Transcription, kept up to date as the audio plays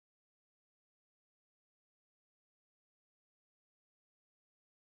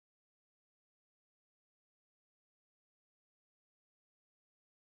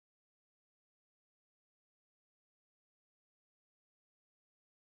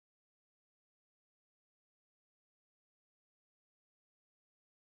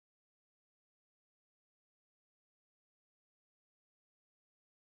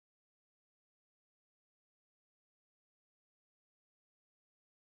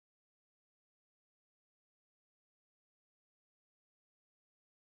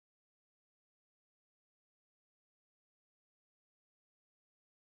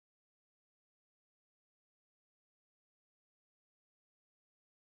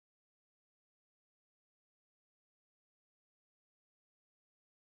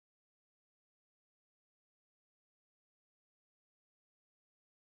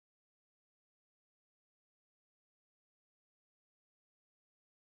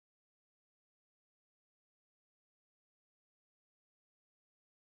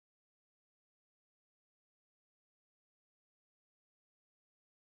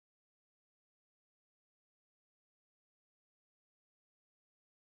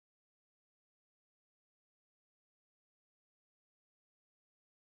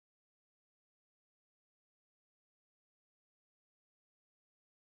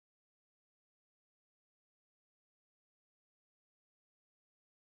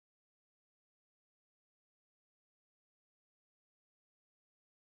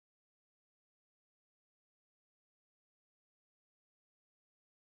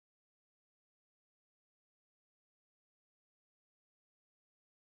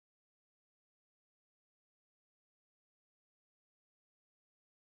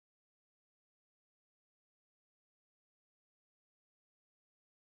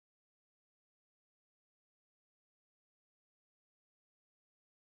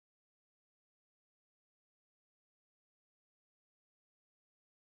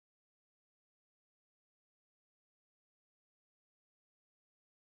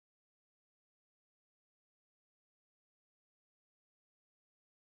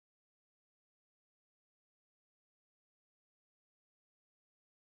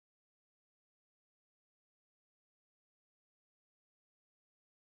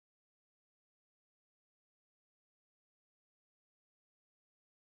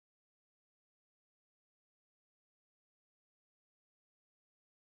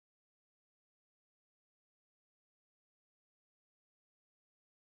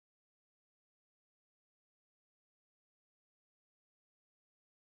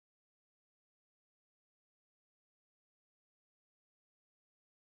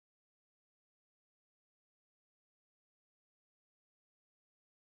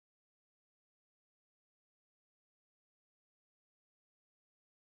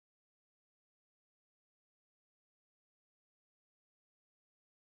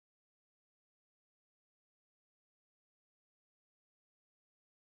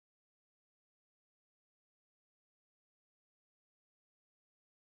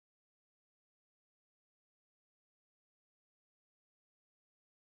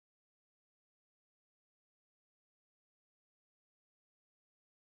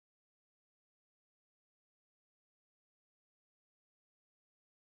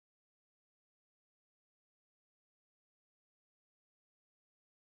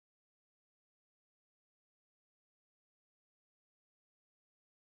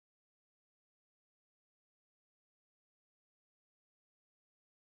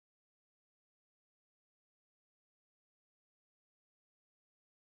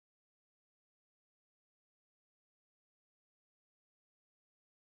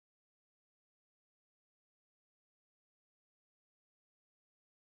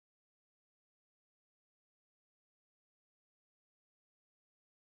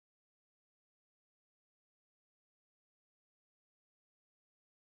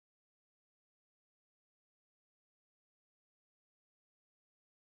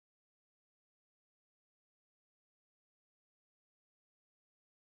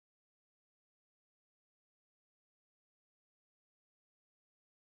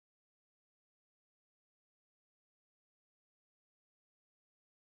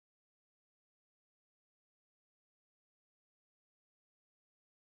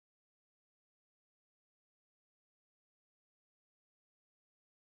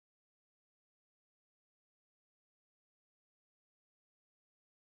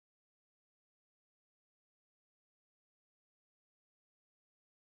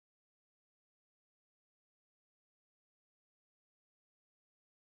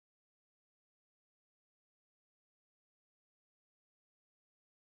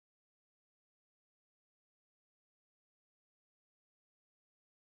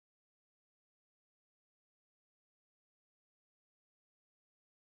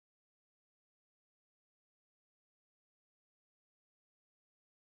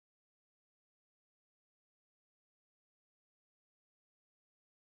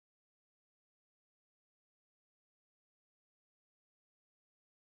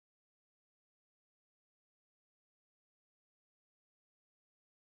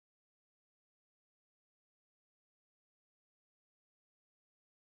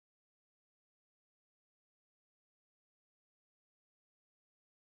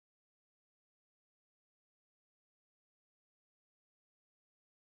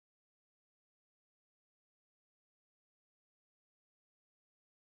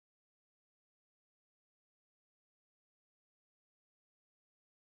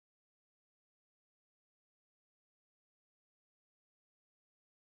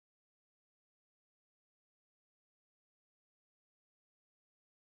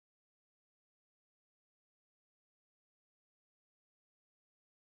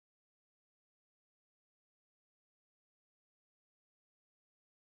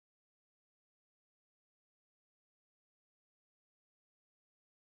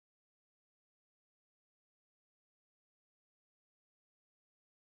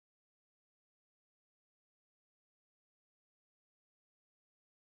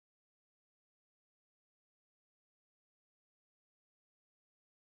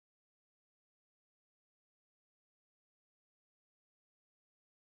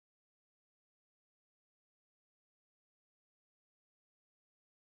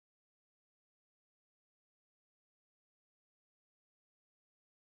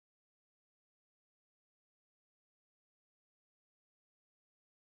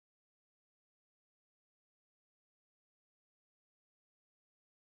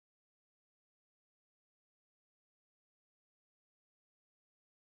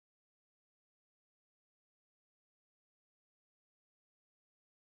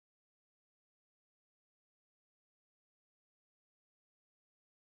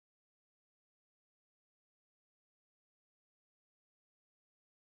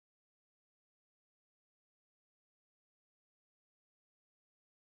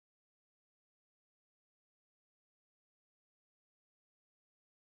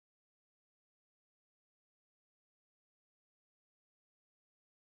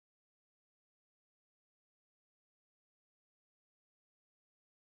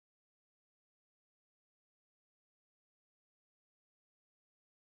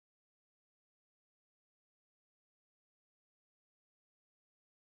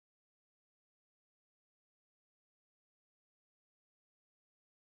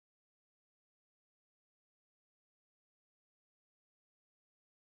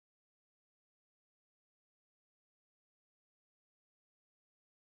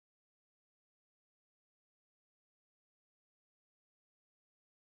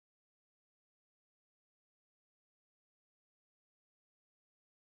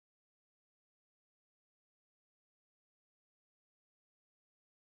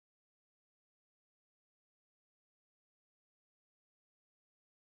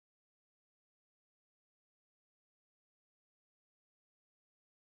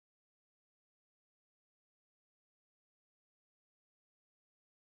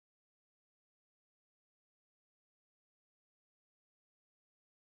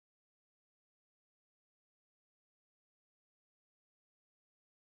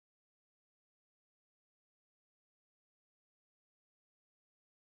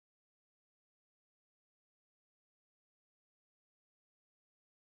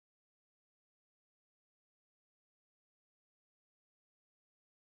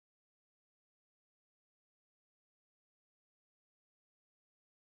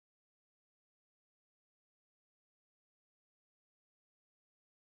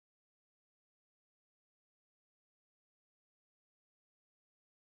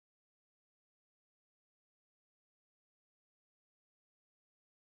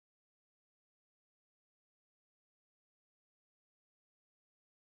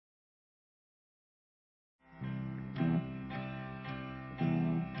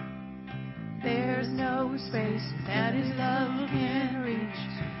There's no space that His love can reach.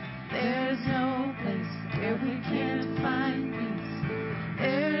 There's no place where we can't find peace.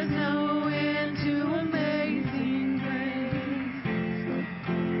 There's no end to amazing grace.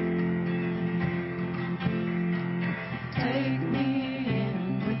 Take me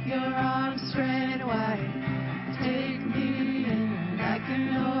in with your arms spread wide. Take me in like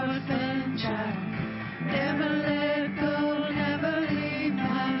an orphan child. Never let go, never leave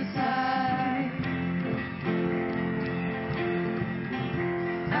my side.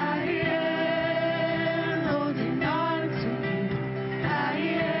 I am holding on to you. I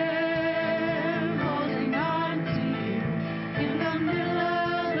am holding on to you. In the middle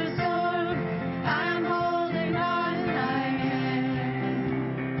of the storm, I'm holding on.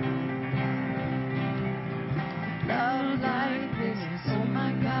 Love like this, oh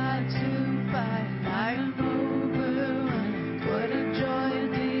my God, to find. I am overwhelmed. What a joy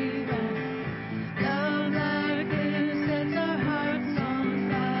divine. Love like this sets our hearts on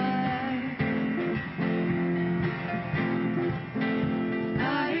fire.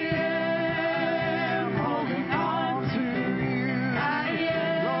 I am holding on to you. I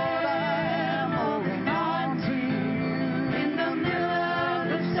am holding on to you. In the middle of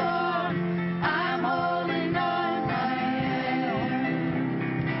the storm, I'm holding on. I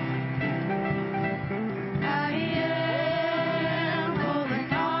am holding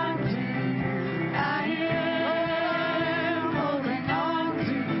on to you. I am holding on to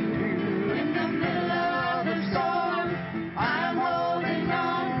you. In the middle of the storm, I'm holding on.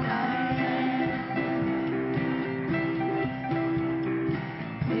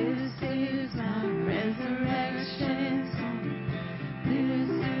 This is my resurrection song. This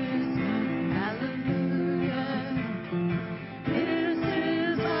is my hallelujah. This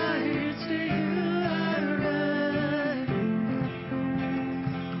is why to you I run.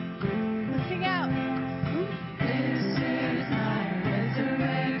 Sing out. This is my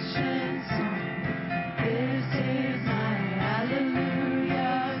resurrection song. This is my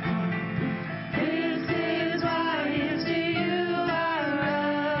hallelujah. This is why to you I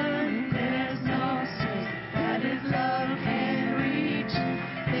run. There's no space that His love can reach.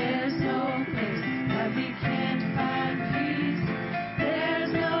 There's no place that we can't find peace.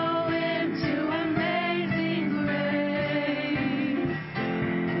 There's no end to amazing grace.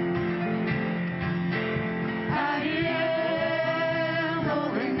 I am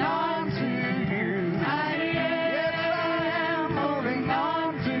holding on to you. I am holding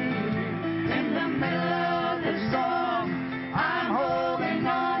on to you. In the middle of the storm, I'm holding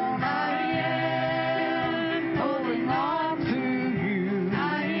on. I am holding on to you.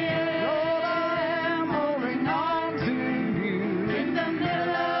 I am holding on to you. In the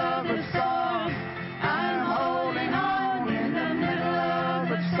middle of the storm, I'm holding on. In the middle of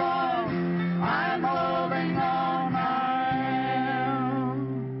the storm, I'm holding on.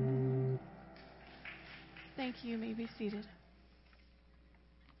 Thank you. You may be seated.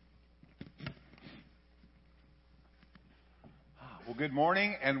 Well, good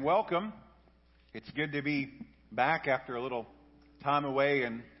morning and welcome. It's good to be back after a little time away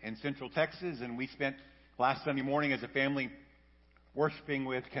in Central Texas, and we spent last Sunday morning as a family worshiping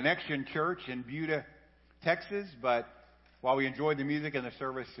with Connection Church in Buda, Texas. But while we enjoyed the music and the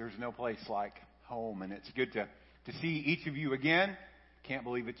service, there's no place like home, and it's good to see each of you again. Can't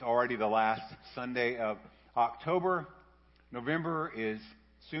believe it's already the last Sunday of October. November is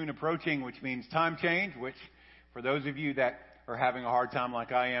soon approaching, which means time change, which for those of you that are having a hard time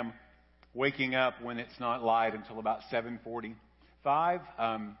like I am waking up when it's not light until about 7:45,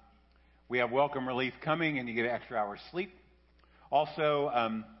 we have welcome relief coming and you get an extra hour's sleep. Also,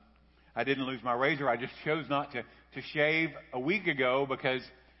 I didn't lose my razor. I just chose not to shave a week ago because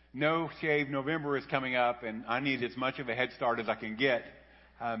No Shave November is coming up and I need as much of a head start as I can get.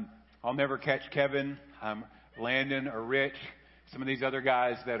 I'll never catch Kevin, Landon, or Rich, some of these other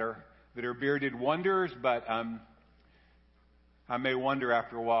guys that are bearded wonders, but I may wonder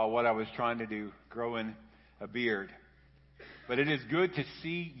after a while what I was trying to do, growing a beard. But it is good to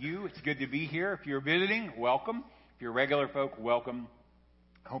see you. It's good to be here. If you're visiting, welcome. If you're regular folk, welcome.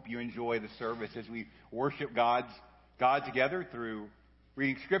 I hope you enjoy the service as we worship God together through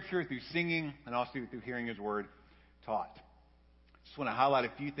reading Scripture, through singing, and also through hearing His Word taught. Just want to highlight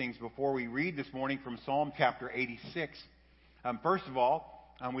a few things before we read this morning from Psalm chapter 86. First of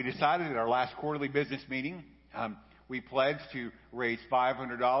all, we decided at our last quarterly business meeting, we pledged to raise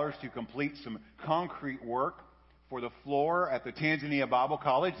 $500 to complete some concrete work for the floor at the Tanzania Bible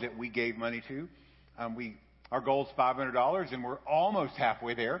College that we gave money to. Our goal is $500, and we're almost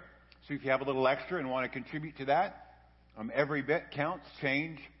halfway there. So if you have a little extra and want to contribute to that, every bit counts.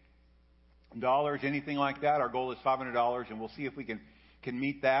 Change anything like that. Our goal is $500, and we'll see if we can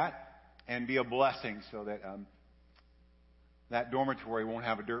meet that and be a blessing so that that dormitory won't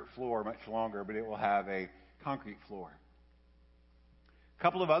have a dirt floor much longer, but it will have a concrete floor. A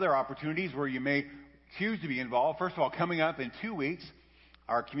couple of other opportunities where you may choose to be involved. First of all, coming up in 2 weeks,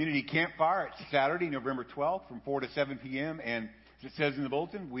 our community campfire. It's Saturday, November 12th from 4 to 7 p.m. And as it says in the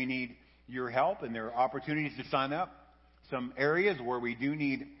bulletin, we need your help, and there are opportunities to sign up. Some areas where we do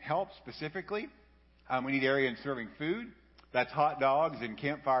need help specifically. We need area in serving food. That's hot dogs and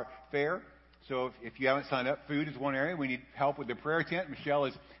campfire fare. So if you haven't signed up, food is one area. We need help with the prayer tent. Michelle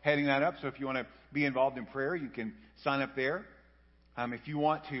is heading that up. So if you want to be involved in prayer, you can sign up there. If you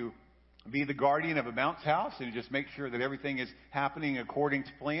want to be the guardian of a bounce house and just make sure that everything is happening according to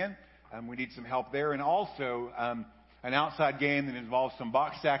plan, we need some help there. And also an outside game that involves some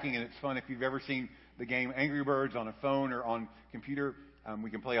box stacking, and it's fun. If you've ever seen the game Angry Birds on a phone or on computer,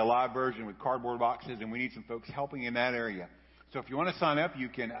 we can play a live version with cardboard boxes, and we need some folks helping in that area. So if you want to sign up, you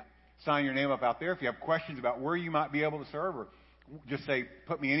can sign your name up out there. If you have questions about where you might be able to serve, or just say,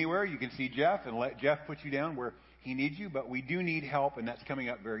 put me anywhere, you can see Jeff and let Jeff put you down where he needs you. But we do need help, and that's coming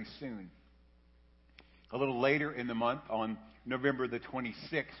up very soon. A little later in the month, on November the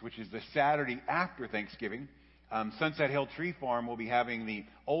 26th, which is the Saturday after Thanksgiving, Sunset Hill Tree Farm will be having the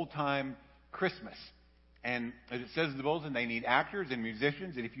old-time Christmas. And as it says in the bulletin, they need actors and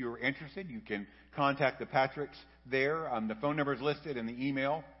musicians. And if you are interested, you can contact the Patricks there. The phone number is listed and the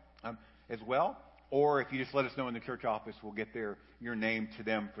email as well. Or if you just let us know in the church office, we'll get your name to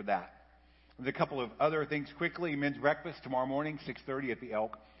them for that. There's a couple of other things quickly. Men's breakfast tomorrow morning, 6:30 at the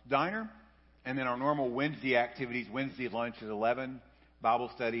Elk Diner. And then our normal Wednesday activities. Wednesday lunch is 11.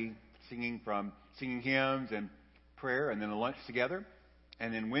 Bible study, singing hymns and prayer, and then a lunch together.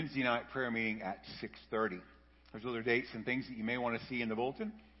 And then Wednesday night prayer meeting at 6:30. There's other dates and things that you may want to see in the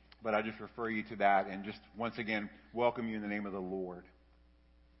bulletin, but I just refer you to that and just once again welcome you in the name of the Lord.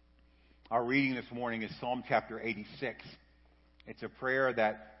 Our reading this morning is Psalm chapter 86. It's a prayer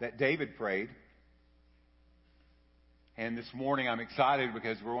that David prayed. And this morning I'm excited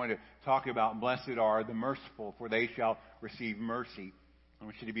because we're going to talk about blessed are the merciful, for they shall receive mercy. I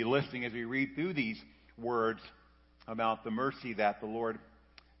want you to be listening as we read through these words about the mercy that the Lord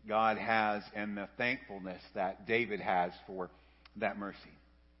God has and the thankfulness that David has for that mercy.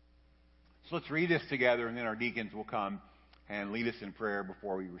 So let's read this together, and then our deacons will come and lead us in prayer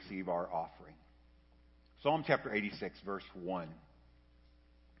before we receive our offering. Psalm chapter 86, verse 1.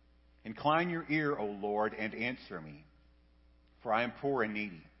 Incline your ear, O Lord, and answer me, for I am poor and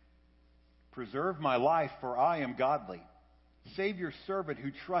needy. Preserve my life, for I am godly. Save your servant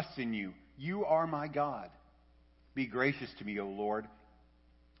who trusts in you. You are my God. Be gracious to me, O Lord,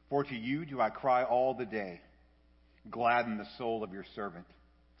 for to you do I cry all the day. Gladden the soul of your servant,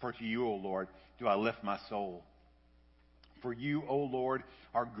 for to you, O Lord, do I lift my soul. For you, O Lord,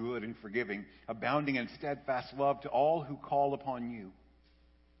 are good and forgiving, abounding in steadfast love to all who call upon you.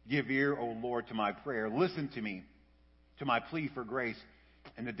 Give ear, O Lord, to my prayer. Listen to me, to my plea for grace.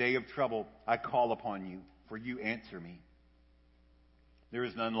 In the day of trouble, I call upon you, for you answer me. There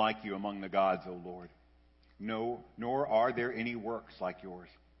is none like you among the gods, O Lord. No, nor are there any works like yours.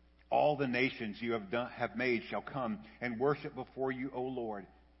 All the nations you have made shall come and worship before you, O Lord,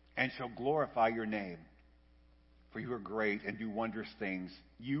 and shall glorify your name. For you are great and do wondrous things.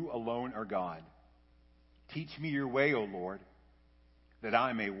 You alone are God. Teach me your way, O Lord, that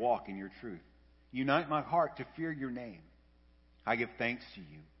I may walk in your truth. Unite my heart to fear your name. I give thanks to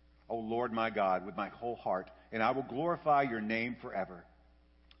you, O Lord my God, with my whole heart, and I will glorify your name forever.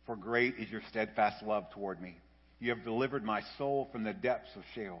 For great is your steadfast love toward me. You have delivered my soul from the depths of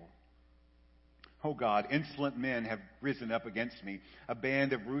Sheol. O God, insolent men have risen up against me. A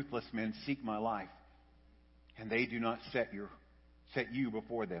band of ruthless men seek my life. And they do not set you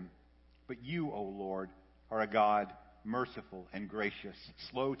before them. But you, O Lord, are a God merciful and gracious,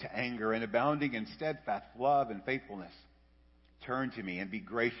 slow to anger and abounding in steadfast love and faithfulness. Turn to me and be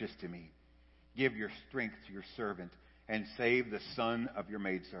gracious to me. Give your strength to your servant and save the son of your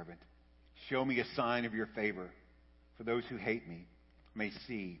maidservant. Show me a sign of your favor, for those who hate me may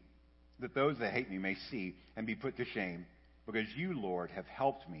see, that those that hate me may see and be put to shame, because you, Lord, have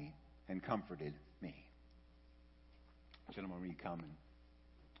helped me and comforted me. Gentlemen, will you come and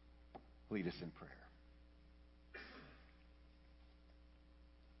lead us in prayer?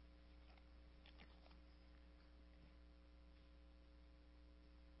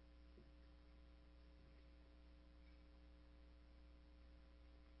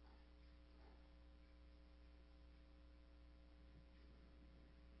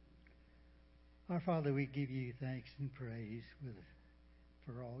 Our Father, we give you thanks and praise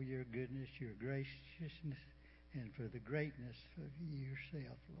for for all your goodness, your graciousness, and for the greatness of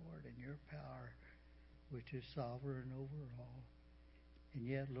yourself, Lord, and your power, which is sovereign over all. And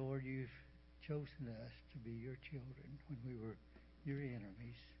yet, Lord, you've chosen us to be your children when we were your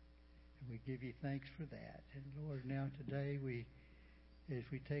enemies. And we give you thanks for that. And Lord, now today as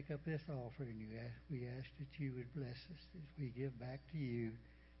we take up this offering, we ask that you would bless us as we give back to you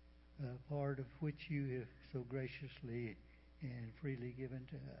a part of which you have so graciously and freely given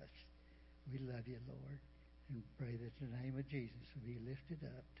to us. We love you, Lord, and pray that the name of Jesus will be lifted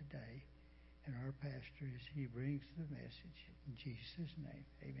up today. And our pastor, as he brings the message, in Jesus' name,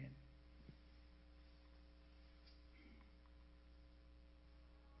 amen.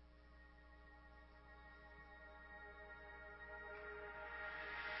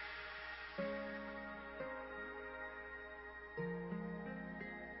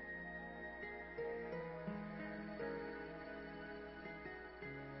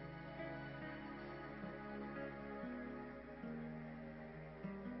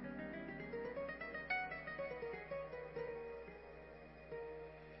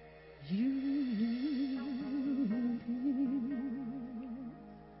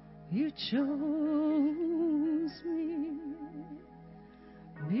 You chose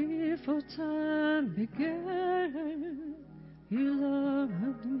me before time began. You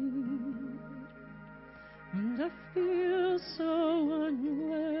loved me, and I feel so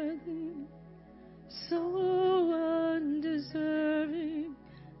unworthy, so undeserving,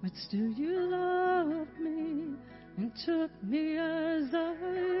 but still you loved me and took me as I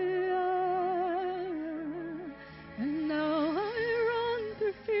am. And now I run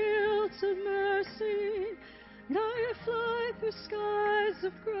through fields of mercy, and I fly through skies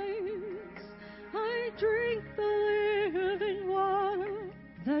of grace. I drink the living water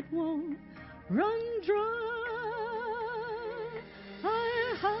that won't run dry.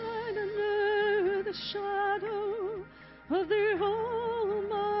 I hide under the shadow of the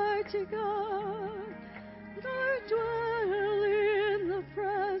Almighty God. I dwell in the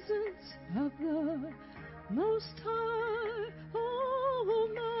presence of the Most High,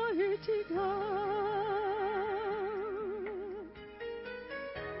 Almighty God.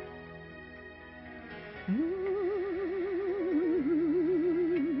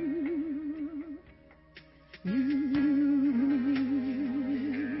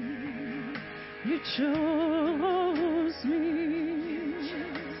 You chose me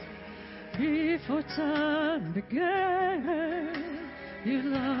before time began. You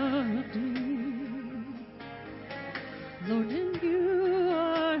loved me, Lord, and you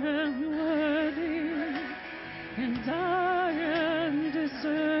are unworthy, and I am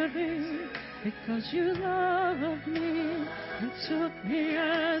deserving, because you loved me and took me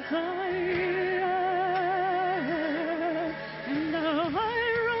as I am. And now I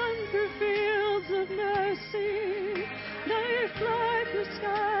run through fields of mercy, and I fly through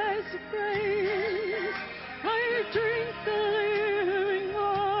skies of grace. I drink the living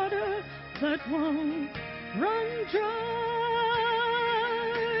water that won't run dry.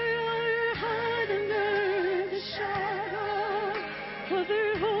 I hide under the shadow of the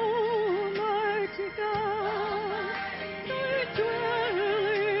Almighty God. I dwell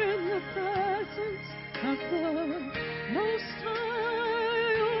in the presence of the Most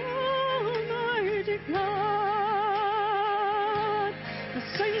High, Almighty God. The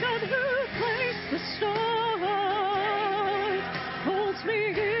same God who placed the stars holds me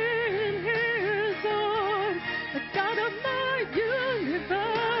in His arms. The God of my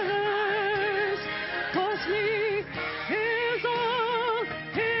universe calls me His own,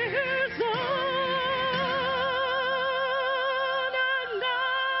 His own. And I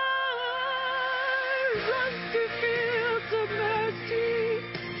run through fields of mercy,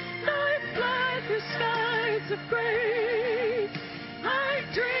 and I fly through skies of grace. I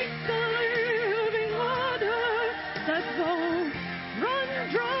drink the living water that won't run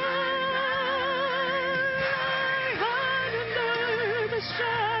dry. I hide under the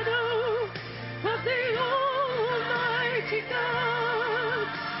shadow of the Almighty God.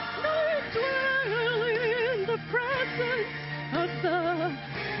 I dwell in the presence of the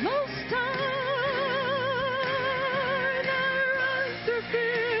Most High. And I run through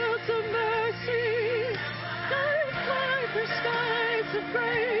fields of mercy. I fly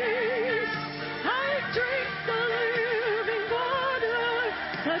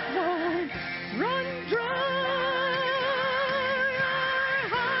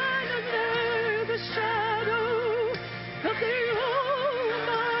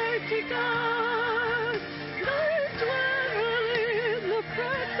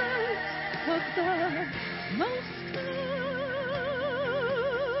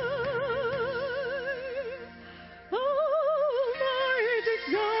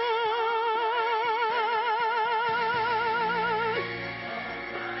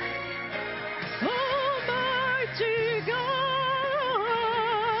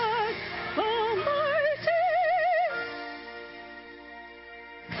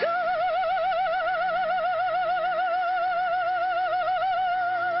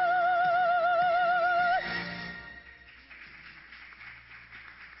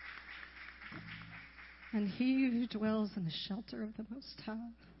And he who dwells in the shelter of the Most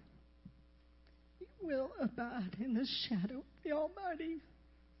High will abide in the shadow of the Almighty.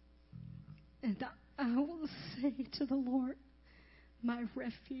 And I will say to the Lord, my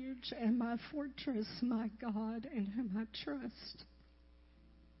refuge and my fortress, my God in whom I trust.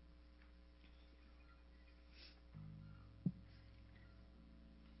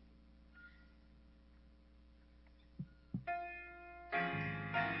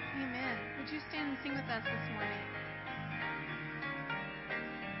 Amen. Would you stand and sing with us this morning?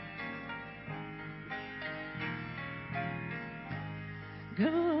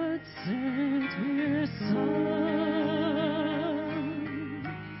 God sent his Son.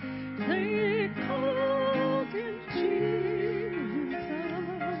 They called him Jesus.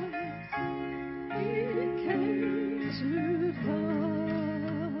 He came to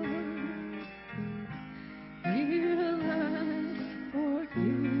love, heal and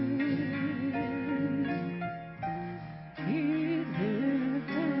forgive. He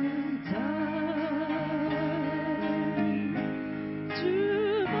lived and died to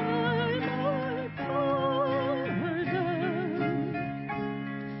buy my pardon.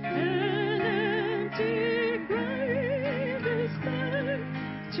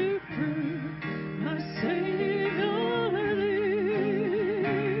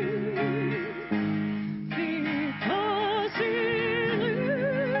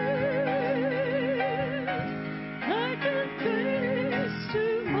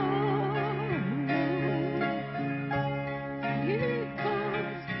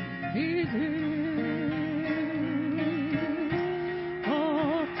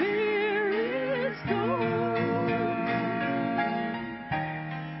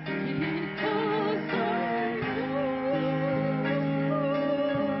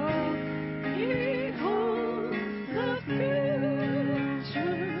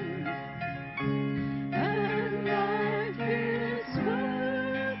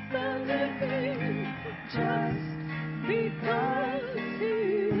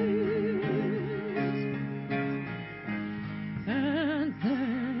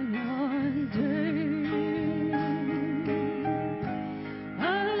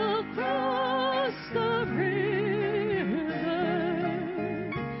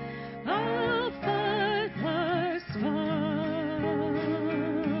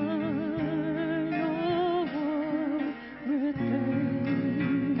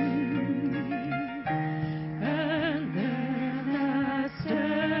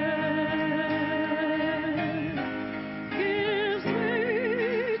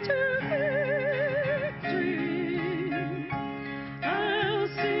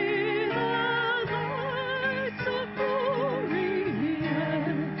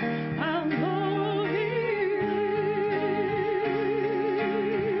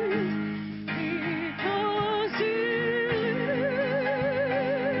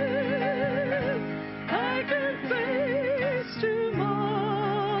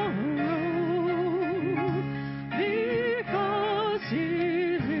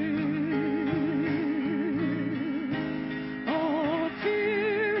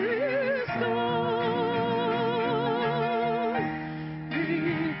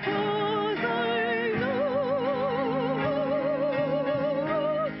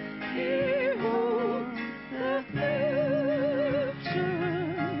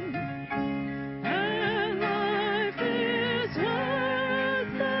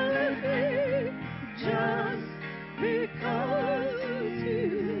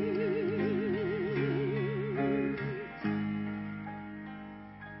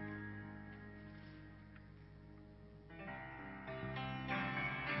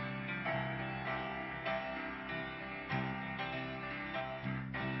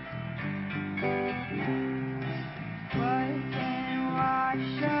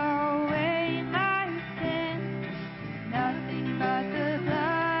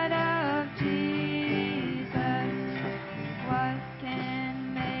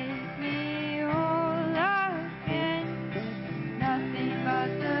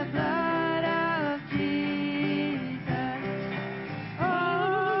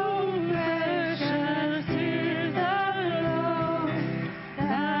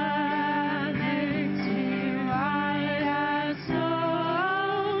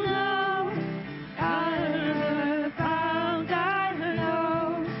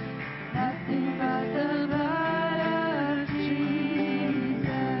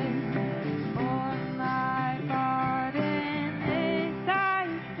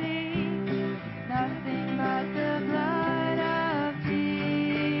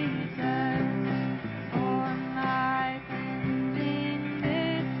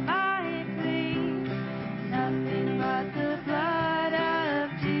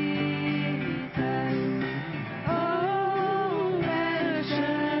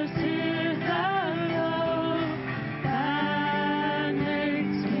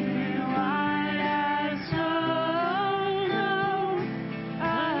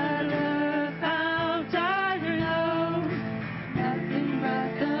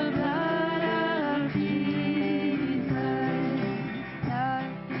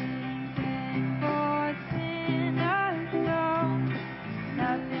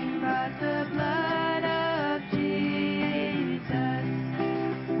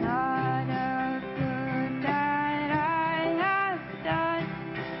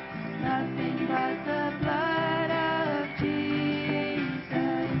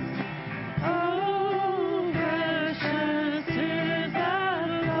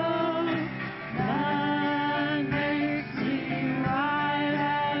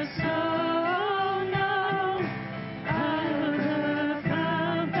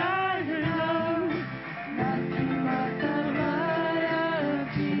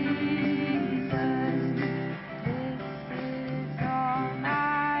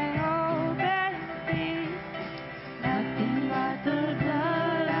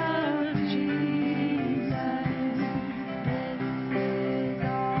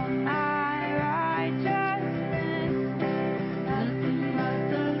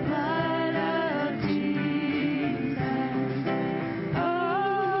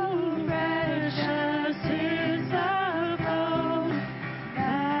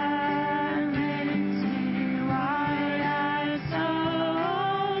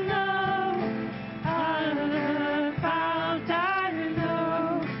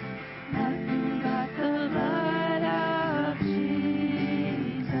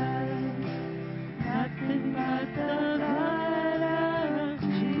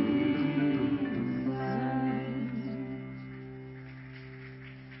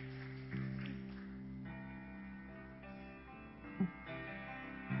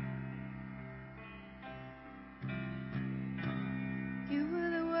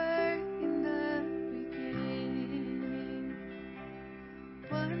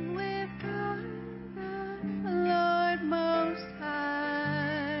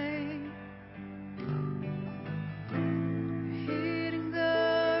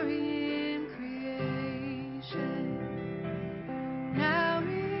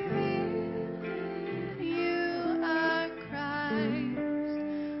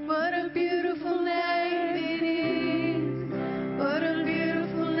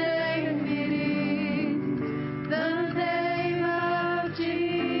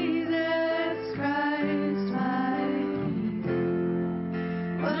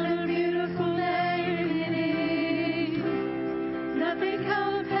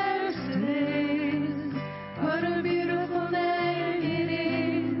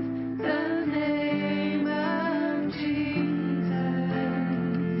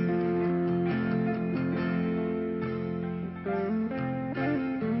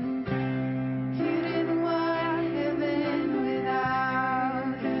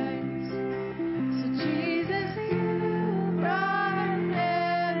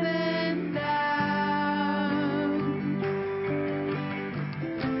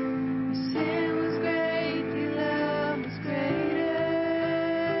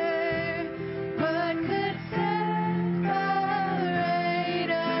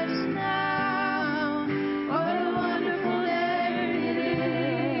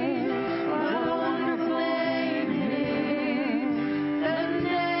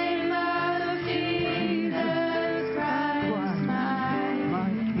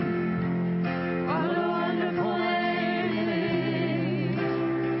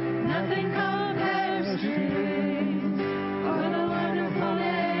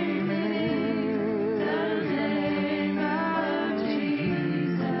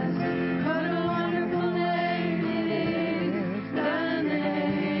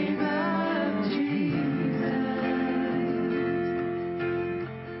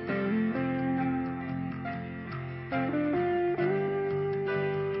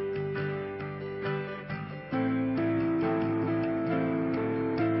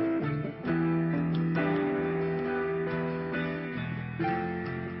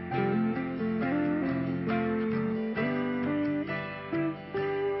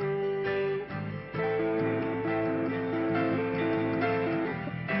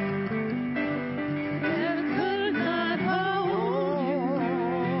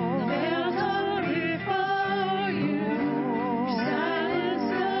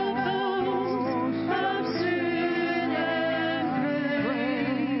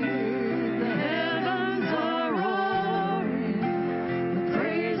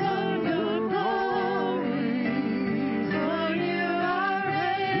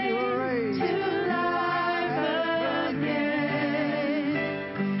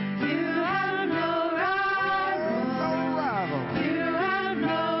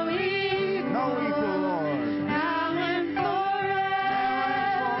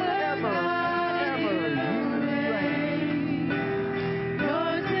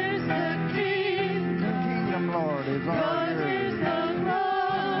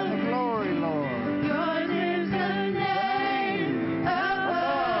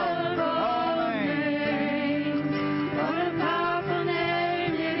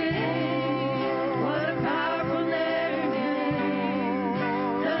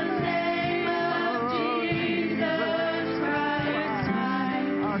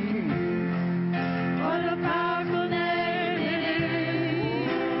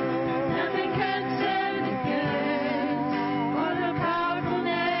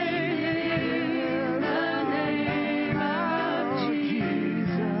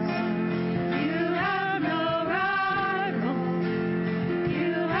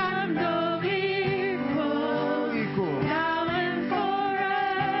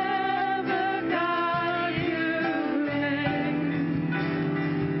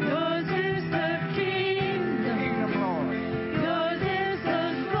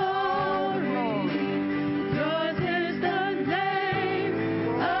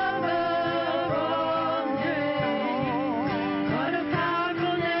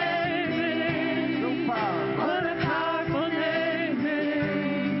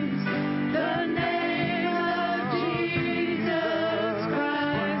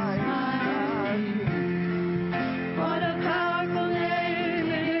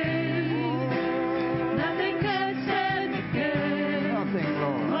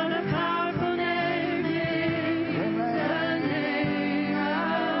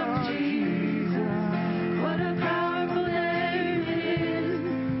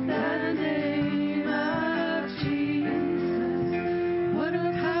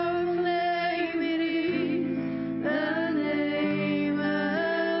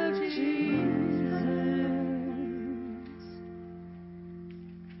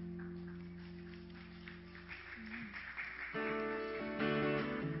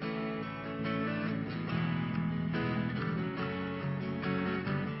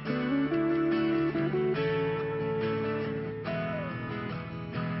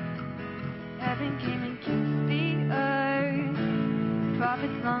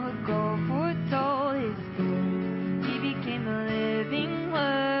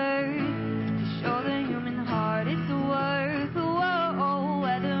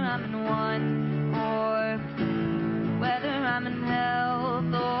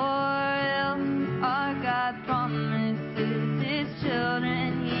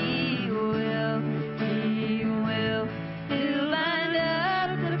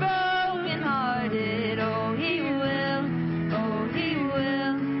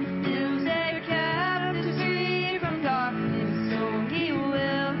 He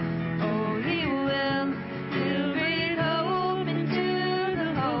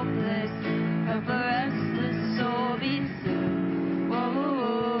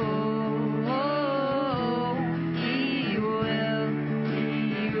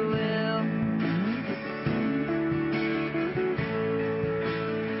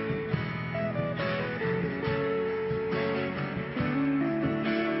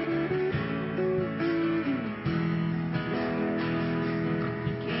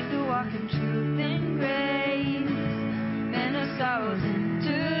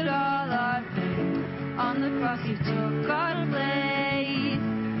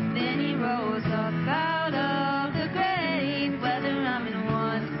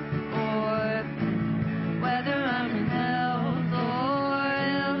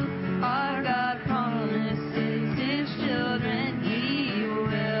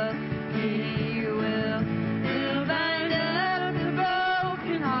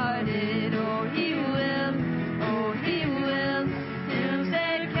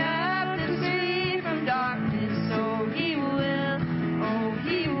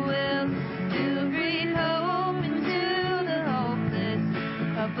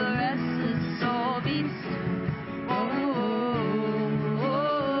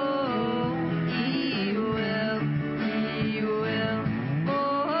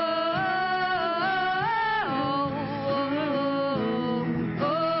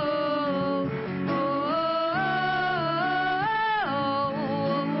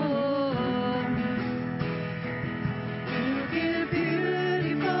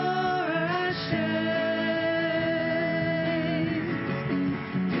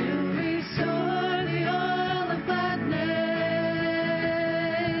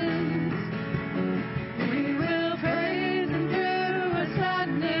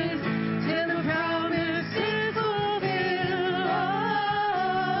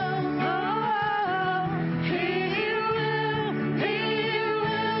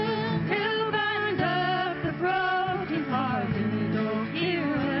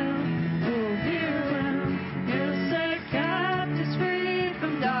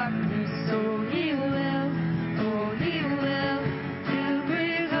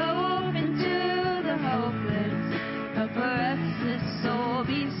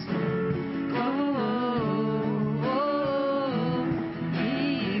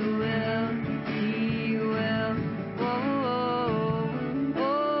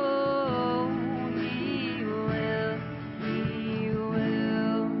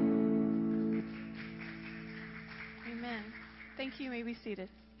may be seated.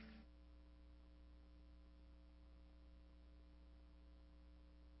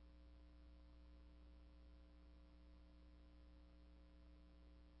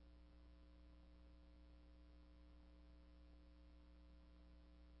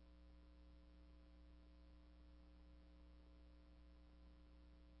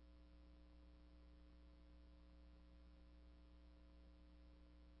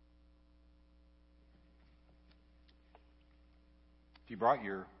 If you brought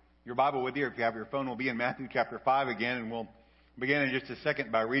your Bible with you, or if you have your phone, we'll be in Matthew chapter 5 again, and we'll begin in just a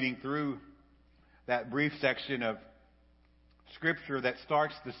second by reading through that brief section of Scripture that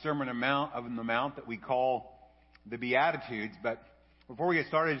starts the Sermon on the Mount that we call the Beatitudes. But before we get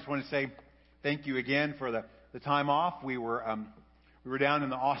started, I just want to say thank you again for the time off. We were down in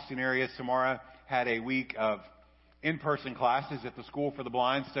the Austin area. Samara had a week of in-person classes at the School for the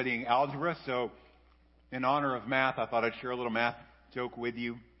Blind studying algebra. So in honor of math, I thought I'd share a little math joke with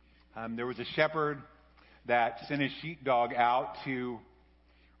you. There was a shepherd that sent his sheepdog out to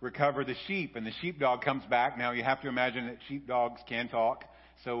recover the sheep, and the sheepdog comes back. Now, you have to imagine that sheepdogs can talk,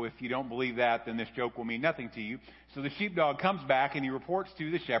 so if you don't believe that, then this joke will mean nothing to you. So the sheepdog comes back, and he reports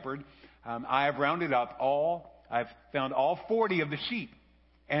to the shepherd, I've found all 40 of the sheep.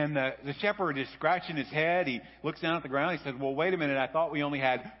 And the shepherd is scratching his head. He looks down at the ground. He says, well, wait a minute. I thought we only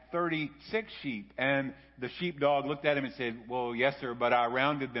had 36 sheep. And the sheepdog looked at him and said, well, yes, sir, but I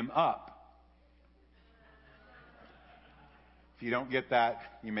rounded them up. If you don't get that,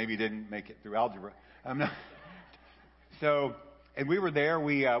 you maybe didn't make it through algebra. And we were there.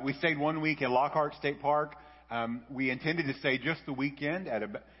 We stayed 1 week in Lockhart State Park. We intended to stay just the weekend at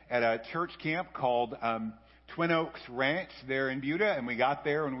a church camp called Twin Oaks Ranch there in Buda, and we got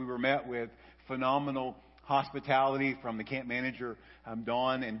there and we were met with phenomenal hospitality from the camp manager,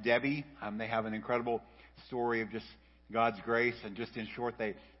 Dawn and Debbie. They have an incredible story of just God's grace, and just in short,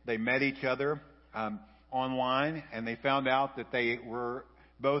 they met each other online, and they found out that they were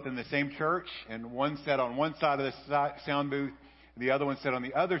both in the same church, and one sat on one side of the sound booth, the other one sat on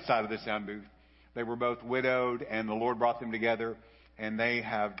the other side of the sound booth. They were both widowed, and the Lord brought them together, and they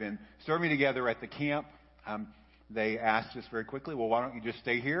have been serving together at the camp. They asked us very quickly, well, why don't you just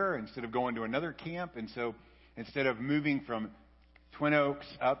stay here instead of going to another camp? And so instead of moving from Twin Oaks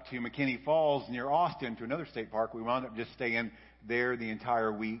up to McKinney Falls near Austin to another state park, we wound up just staying there the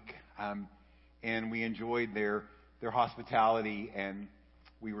entire week. And we enjoyed their hospitality, and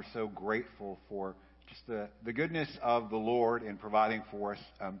we were so grateful for just the goodness of the Lord in providing for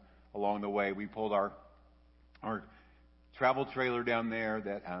us along the way. We pulled our travel trailer down there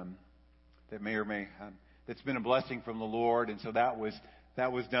that may or may that's been a blessing from the Lord, and so that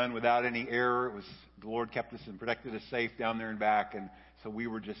was done without any error. It was the Lord kept us and protected us safe down there and back, and so we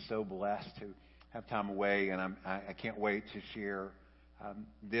were just so blessed to have time away. And I can't wait to share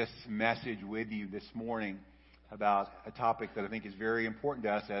this message with you this morning about a topic that I think is very important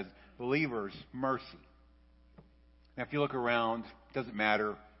to us as believers: mercy. Now, if you look around, it doesn't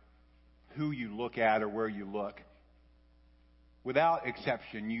matter who you look at or where you look. Without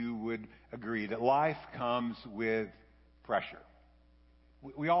exception, you would agree that life comes with pressure.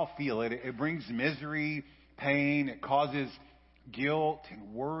 We all feel it. It brings misery, pain. It causes guilt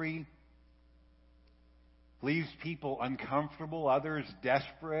and worry. Leaves people uncomfortable, others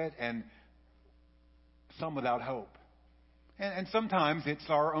desperate, and some without hope. And sometimes it's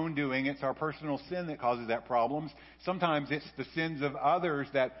our own doing. It's our personal sin that causes that problems. Sometimes it's the sins of others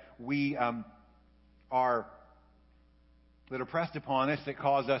that we are pressed upon us that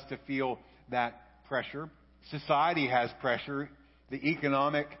cause us to feel that pressure. Society has pressure. The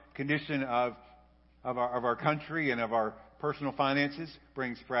economic condition of our country and of our personal finances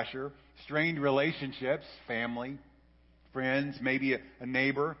brings pressure. Strained relationships, family, friends, maybe a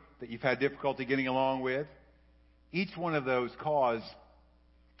neighbor that you've had difficulty getting along with. Each one of those cause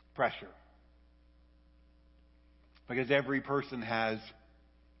pressure. Because every person has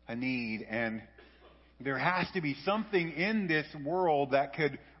a need, and there has to be something in this world that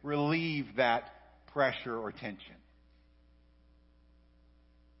could relieve that pressure or tension.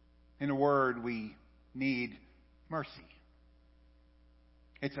 In a word, we need mercy.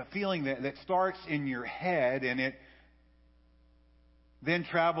 It's a feeling that starts in your head, and it then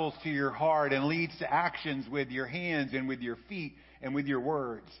travels to your heart and leads to actions with your hands and with your feet and with your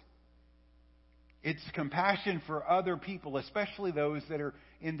words. It's compassion for other people, especially those that are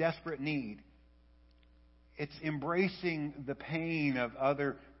in desperate need. It's embracing the pain of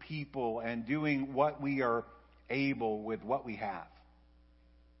other people and doing what we are able with what we have.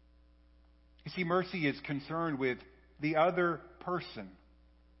 You see, mercy is concerned with the other person,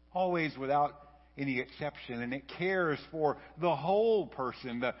 always without any exception, and it cares for the whole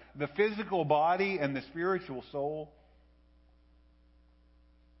person, the physical body and the spiritual soul.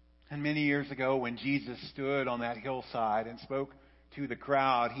 And many years ago, when Jesus stood on that hillside and spoke to the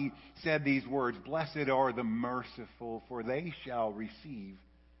crowd, he said these words, "Blessed are the merciful, for they shall receive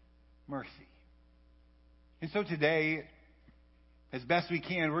mercy." And so today, as best we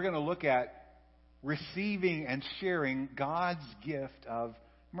can, we're going to look at receiving and sharing God's gift of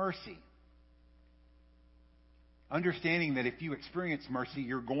mercy. Understanding that if you experience mercy,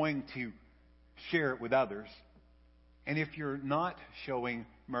 you're going to share it with others. And if you're not showing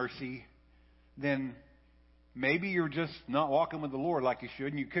mercy, then maybe you're just not walking with the Lord like you should,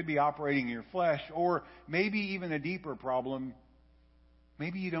 and you could be operating in your flesh, or maybe even a deeper problem,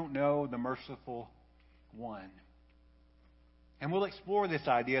 maybe you don't know the merciful one. And we'll explore this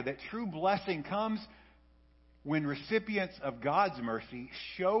idea that true blessing comes when recipients of God's mercy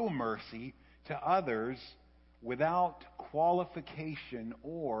show mercy to others without qualification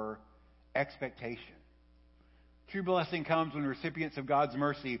or expectation. True blessing comes when recipients of God's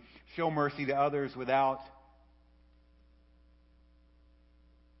mercy show mercy to others without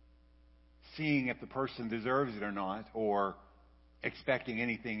seeing if the person deserves it or not, or expecting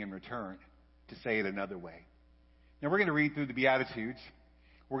anything in return, to say it another way. Now we're going to read through the Beatitudes.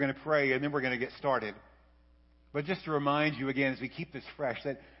 We're going to pray, and then we're going to get started. But just to remind you again, as we keep this fresh,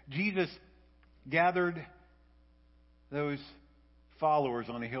 that Jesus gathered those followers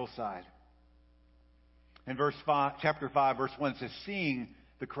on a hillside. And chapter 5, verse 1 says, seeing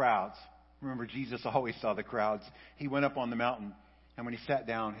the crowds. Remember, Jesus always saw the crowds. He went up on the mountain, and when he sat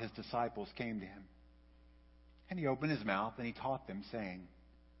down, his disciples came to him. And he opened his mouth, and he taught them, saying,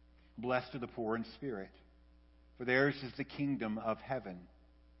 "Blessed are the poor in spirit, for theirs is the kingdom of heaven.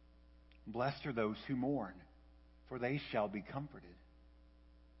 Blessed are those who mourn, for they shall be comforted.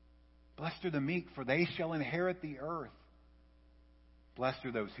 Blessed are the meek, for they shall inherit the earth. Blessed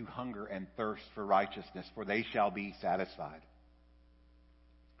are those who hunger and thirst for righteousness, for they shall be satisfied.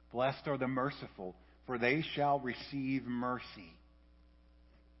 Blessed are the merciful, for they shall receive mercy.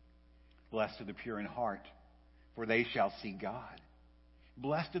 Blessed are the pure in heart, for they shall see God.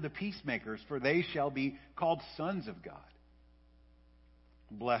 Blessed are the peacemakers, for they shall be called sons of God.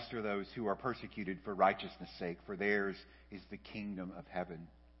 Blessed are those who are persecuted for righteousness' sake, for theirs is the kingdom of heaven.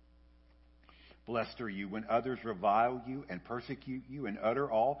 Blessed are you when others revile you and persecute you and utter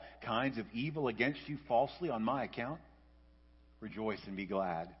all kinds of evil against you falsely on my account. Rejoice and be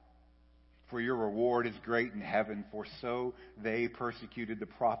glad, for your reward is great in heaven, for so they persecuted the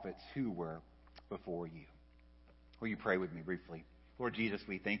prophets who were before you." Will you pray with me briefly? Lord Jesus,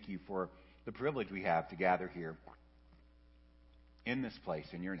 we thank you for the privilege we have to gather here in this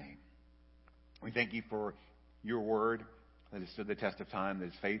place in your name. We thank you for your word that has stood the test of time, that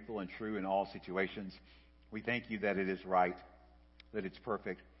is faithful and true in all situations. We thank you that it is right, that it's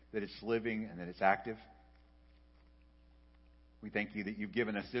perfect, that it's living, and that it's active. We thank you that you've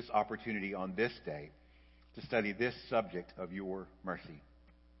given us this opportunity on this day to study this subject of your mercy.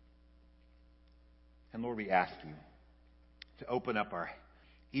 And Lord, we ask you to open up our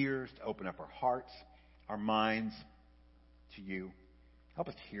ears, to open up our hearts, our minds to you. Help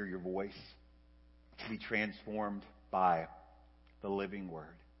us hear your voice, to be transformed by the living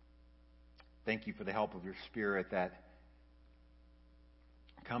word. Thank you for the help of your Spirit that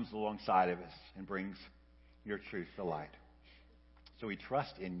comes alongside of us and brings your truth to light. So we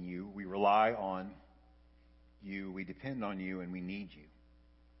trust in you, we rely on you, we depend on you, and we need you.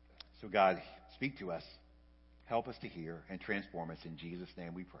 So God, speak to us, help us to hear, and transform us. In Jesus'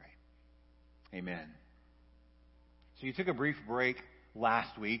 name we pray. Amen. So you took a brief break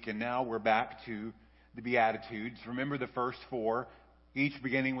last week, and now we're back to the Beatitudes. Remember the first four, each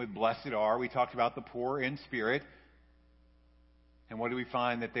beginning with blessed are. We talked about the poor in spirit. And what do we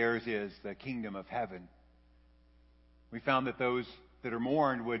find? That theirs is the kingdom of heaven. We found that those that are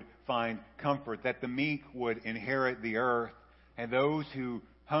mourned would find comfort, that the meek would inherit the earth, and those who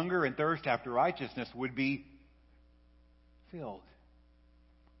hunger and thirst after righteousness would be filled.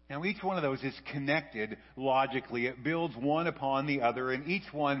 Now, each one of those is connected logically. It builds one upon the other, and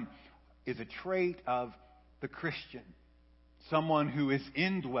each one is a trait of the Christian, someone who is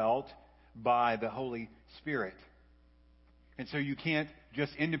indwelt by the Holy Spirit. And so you can't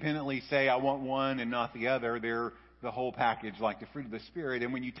just independently say, I want one and not the other. They're the whole package, like the fruit of the Spirit.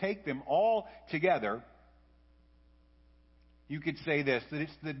 And when you take them all together, you could say this, that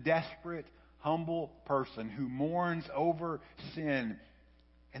it's the desperate, humble person who mourns over sin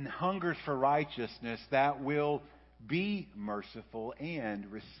and hungers for righteousness that will be merciful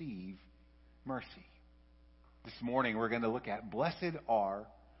and receive mercy. This morning we're going to look at blessed are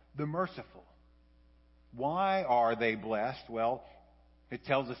the merciful. Why are they blessed? Well, it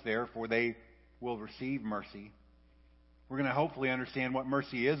tells us there, for they will receive mercy. We're going to hopefully understand what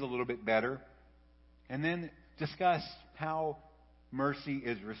mercy is a little bit better, and then discuss how mercy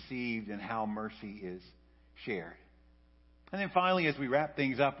is received and how mercy is shared. And then finally, as we wrap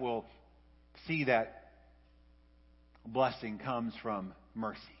things up, we'll see that blessing comes from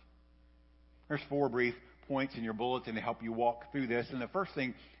mercy. There's 4 brief points in your bulletin to help you walk through this. And the first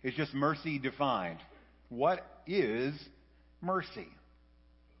thing is just mercy defined. What is mercy?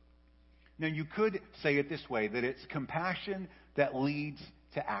 Now, you could say it this way, that it's compassion that leads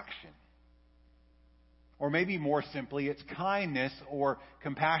to action. Or maybe more simply, it's kindness or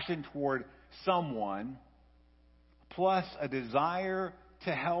compassion toward someone, plus a desire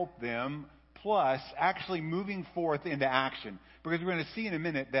to help them, plus actually moving forth into action. Because we're going to see in a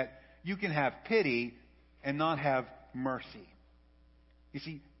minute that you can have pity and not have mercy. You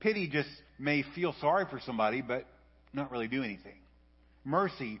see, pity just may feel sorry for somebody, but not really do anything.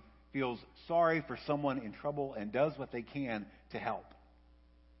 Mercy feels sorry for someone in trouble and does what they can to help.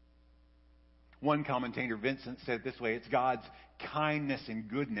 One commentator, Vincent, said it this way: it's God's kindness and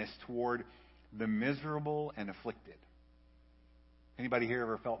goodness toward the miserable and afflicted. Anybody here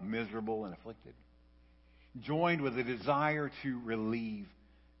ever felt miserable and afflicted? Joined with a desire to relieve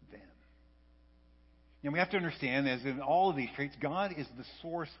them. And we have to understand, as in all of these traits, God is the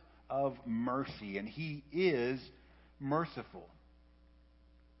source of mercy, and He is merciful.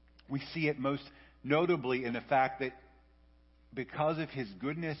 We see it most notably in the fact that because of His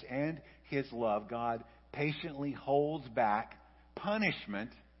goodness and His love, God patiently holds back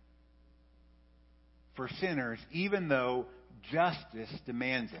punishment for sinners, even though justice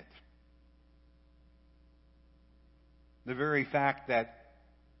demands it. The very fact that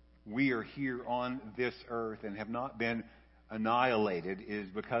we are here on this earth and have not been annihilated is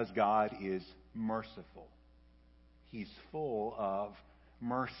because God is merciful. He's full of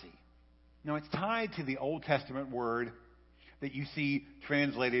mercy. Now, it's tied to the Old Testament word that you see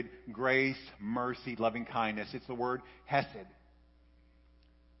translated grace, mercy, loving kindness. It's the word hesed.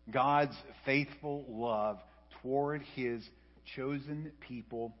 God's faithful love toward His chosen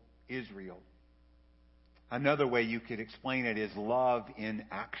people, Israel. Another way you could explain it is love in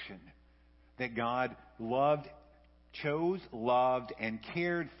action. That God chose, loved, and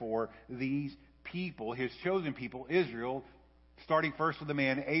cared for these people, His chosen people, Israel, starting first with the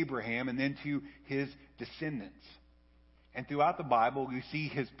man Abraham and then to his descendants. And throughout the Bible, you see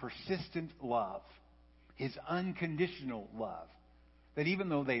His persistent love, His unconditional love. That even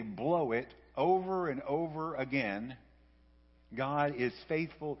though they blow it over and over again, God is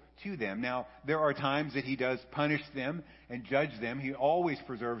faithful to them. Now, there are times that He does punish them and judge them. He always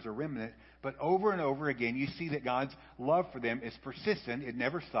preserves a remnant. But over and over again, you see that God's love for them is persistent. It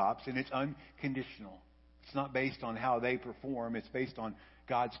never stops, and it's unconditional. It's not based on how they perform. It's based on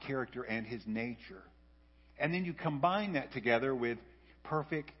God's character and His nature. And then you combine that together with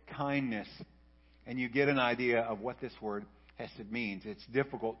perfect kindness, and you get an idea of what this word hesed means. It's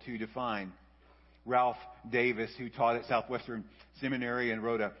difficult to define. Ralph Davis, who taught at Southwestern Seminary and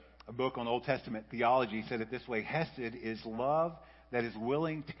wrote a book on Old Testament theology, said it this way: hesed is love that is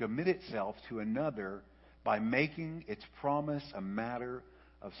willing to commit itself to another by making its promise a matter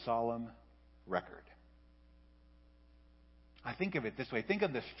of solemn record. I think of it this way. Think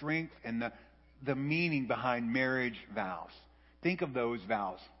of the strength and the meaning behind marriage vows. Think of those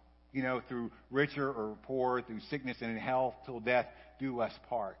vows. You know, through richer or poor, through sickness and in health, till death do us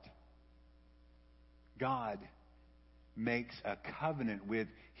part. God makes a covenant with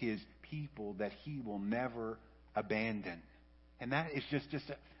His people that He will never abandon. And that is just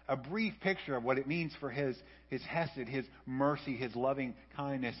a brief picture of what it means for His hesed, His mercy, His loving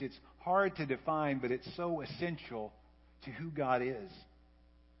kindness. It's hard to define, but it's so essential to who God is.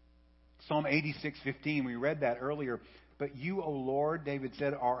 Psalm 86:15, we read that earlier. But you, O Lord, David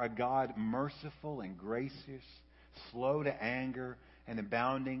said, are a God merciful and gracious, slow to anger, and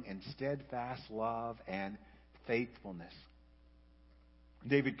abounding in steadfast love and faithfulness.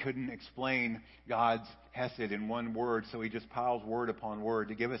 David couldn't explain God's hesed in one word, so he just piles word upon word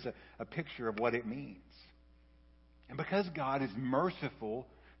to give us a picture of what it means. And because God is merciful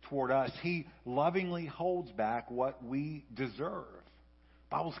toward us, He lovingly holds back what we deserve.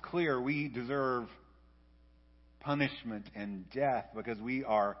 The Bible's clear, we deserve punishment and death because we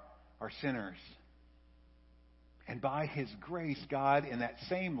are sinners. And by His grace, God, in that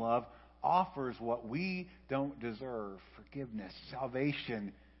same love, offers what we don't deserve: forgiveness,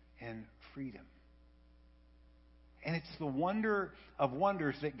 salvation, and freedom. And it's the wonder of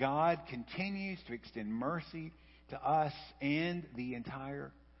wonders that God continues to extend mercy to us and the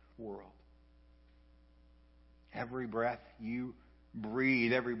entire world. Every breath you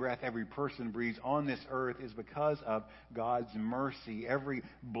breathe, every breath every person breathes on this earth is because of God's mercy. Every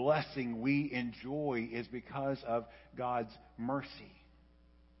blessing we enjoy is because of God's mercy.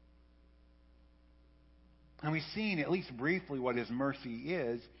 And we've seen, at least briefly, what His mercy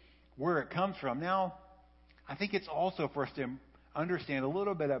is, where it comes from. Now, I think it's also for us to understand a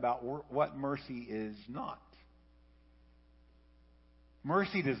little bit about what mercy is not.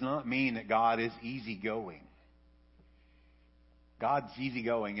 Mercy does not mean that God is easygoing. God's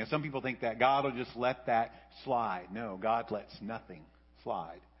easygoing. And some people think that God will just let that slide. No, God lets nothing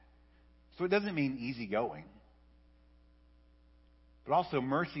slide. So it doesn't mean easygoing. But also,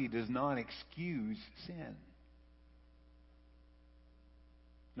 mercy does not excuse sin.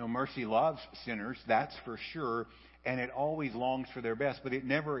 No, mercy loves sinners, that's for sure, and it always longs for their best, but it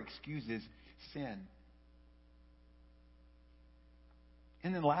never excuses sin.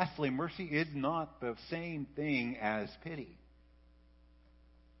 And then lastly, mercy is not the same thing as pity.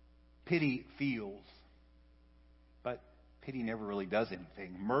 Pity feels, but pity never really does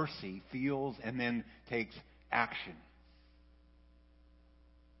anything. Mercy feels and then takes action.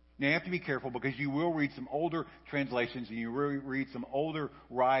 Now, you have to be careful because you will read some older translations and you will read some older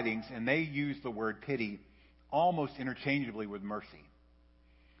writings, and they use the word pity almost interchangeably with mercy.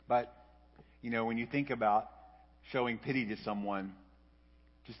 But, when you think about showing pity to someone,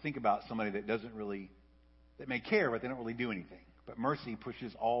 just think about somebody that may care, but they don't really do anything. But mercy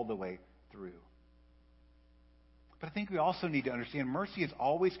pushes all the way through. But I think we also need to understand mercy is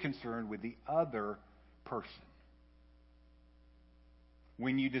always concerned with the other person.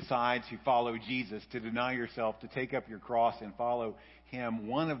 When you decide to follow Jesus, to deny yourself, to take up your cross and follow Him,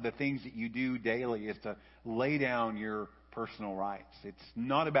 one of the things that you do daily is to lay down your personal rights. It's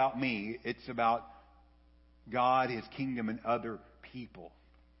not about me. It's about God, His kingdom, and other people.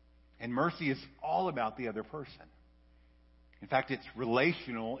 And mercy is all about the other person. In fact, it's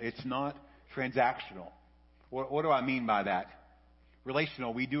relational. It's not transactional. What do I mean by that?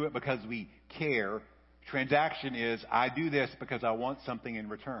 Relational, we do it because we care. Transaction is, I do this because I want something in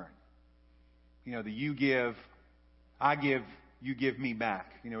return. The you give, I give, you give me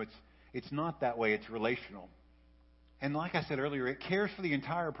back. It's not that way. It's relational. And like I said earlier, it cares for the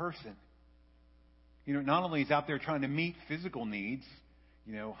entire person. Not only is it out there trying to meet physical needs,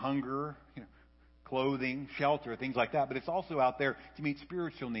 hunger, clothing, shelter, things like that, but it's also out there to meet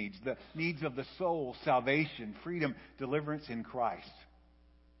spiritual needs, the needs of the soul, salvation, freedom, deliverance in Christ.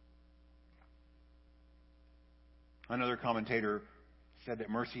 Another commentator said that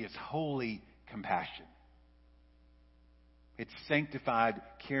mercy is holy compassion. It's sanctified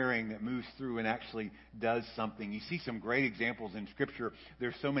caring that moves through and actually does something. You see some great examples in Scripture.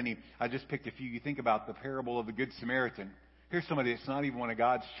 There's so many. I just picked a few. You think about the parable of the Good Samaritan. Here's somebody that's not even one of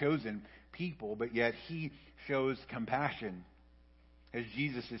God's chosen people, but yet He shows compassion. As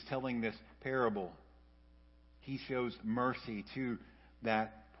Jesus is telling this parable, He shows mercy to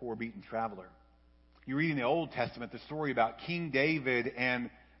that poor beaten traveler. You read in the Old Testament the story about King David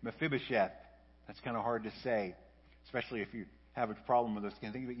and Mephibosheth. That's kind of hard to say, especially if you have a problem with those kind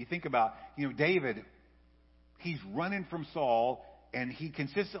of things. But you think about, David, he's running from Saul, and he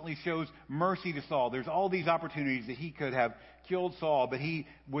consistently shows mercy to Saul. There's all these opportunities that he could have killed Saul, but he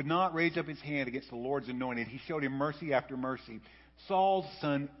would not raise up his hand against the Lord's anointed. He showed him mercy after mercy. Saul's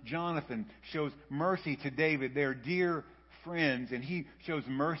son, Jonathan, shows mercy to David, their dear friends, and he shows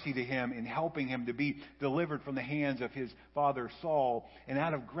mercy to him in helping him to be delivered from the hands of his father Saul, and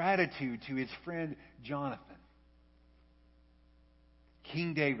out of gratitude to his friend Jonathan,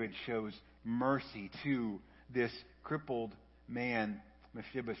 King David shows mercy to this crippled man,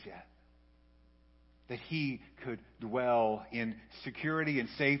 Mephibosheth, that he could dwell in security and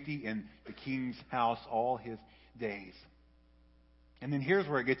safety in the king's house all his days. And then here's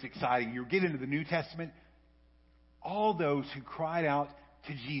where it gets exciting. You get into the New Testament, all those who cried out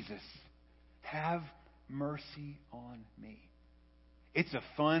to Jesus, have mercy on me. It's a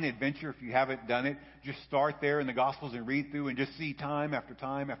fun adventure if you haven't done it. Just start there in the Gospels and read through and just see time after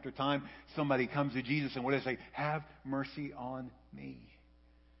time after time somebody comes to Jesus and what does they say? Have mercy on me.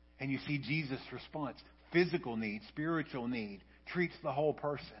 And you see Jesus' response. Physical need, spiritual need, treats the whole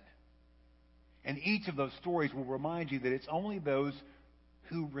person. And each of those stories will remind you that it's only those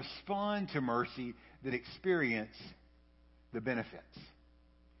who respond to mercy that experience the benefits.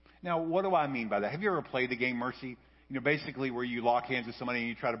 Now, what do I mean by that? Have you ever played the game Mercy? Basically where you lock hands with somebody and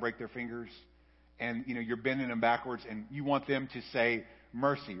you try to break their fingers, and you're bending them backwards and you want them to say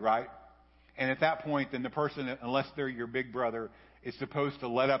mercy, right? And at that point, then the person, unless they're your big brother, is supposed to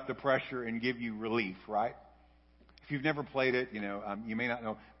let up the pressure and give you relief, right? If you've never played it, you may not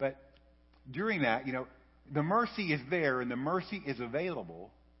know. But during that, the mercy is there and the mercy is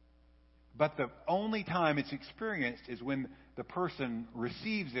available, but the only time it's experienced is when the person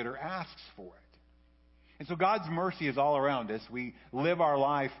receives it or asks for it. And so God's mercy is all around us. We live our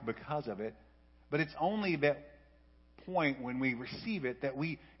life because of it, but it's only that point when we receive it that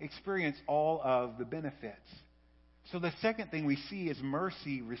we experience all of the benefits. So the second thing we see is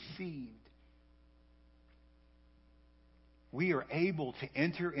mercy received. We are able to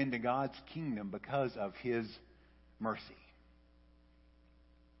enter into God's kingdom because of His mercy.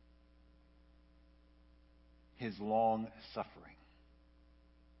 His long suffering.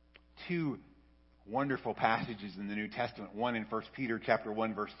 Two wonderful passages in the New Testament. One in 1 Peter chapter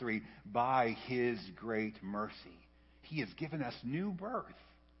 1, verse 3. By His great mercy, He has given us new birth.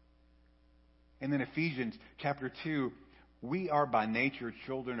 And then Ephesians chapter 2. We are by nature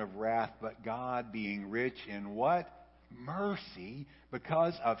children of wrath, but God, being rich in what? Mercy,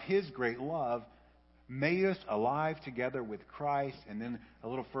 because of His great love, made us alive together with Christ. And then a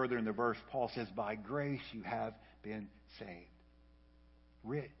little further in the verse, Paul says, by grace you have been saved.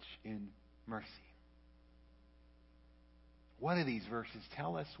 Rich in mercy. What do these verses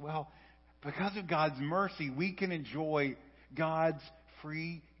tell us? Well, because of God's mercy, we can enjoy God's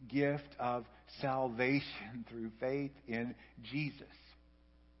free gift of salvation through faith in Jesus.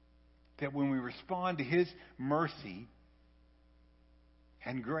 That when we respond to His mercy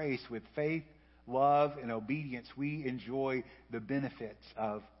and grace with faith, love, and obedience, we enjoy the benefits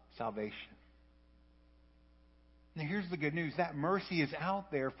of salvation. Now here's the good news. That mercy is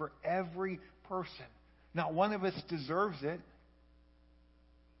out there for every person. Not one of us deserves it.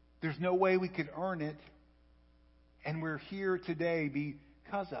 There's no way we could earn it. And we're here today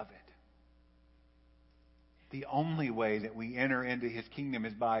because of it. The only way that we enter into His kingdom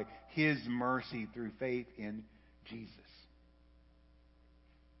is by His mercy through faith in Jesus.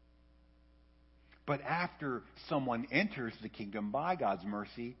 But after someone enters the kingdom by God's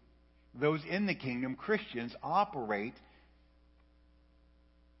mercy, those in the kingdom, Christians, operate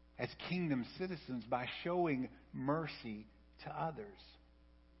as kingdom citizens by showing mercy to others.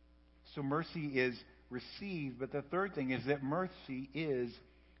 So mercy is received, but the third thing is that mercy is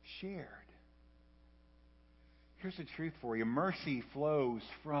shared. Here's the truth for you. Mercy flows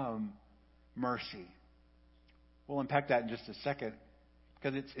from mercy. We'll unpack that in just a second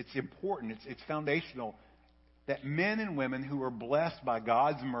because it's important. It's foundational that men and women who are blessed by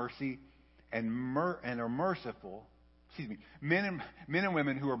God's mercy and are merciful, men and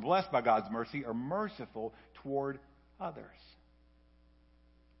women who are blessed by God's mercy are merciful toward others.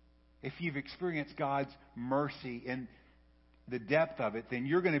 If you've experienced God's mercy in the depth of it, then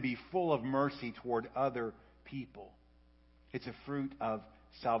you're going to be full of mercy toward other people. It's a fruit of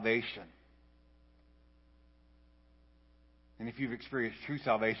salvation. And if you've experienced true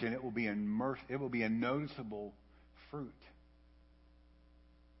salvation, it will be a noticeable fruit.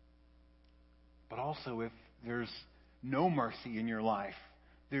 But also, if there's no mercy in your life,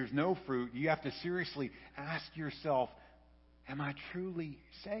 there's no fruit, you have to seriously ask yourself, am I truly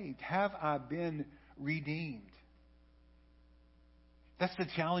saved? Have I been redeemed? That's the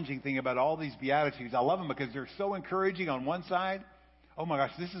challenging thing about all these Beatitudes. I love them because they're so encouraging on one side. Oh my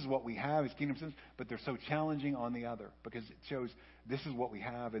gosh, this is what we have as kingdom citizens. But they're so challenging on the other because it shows this is what we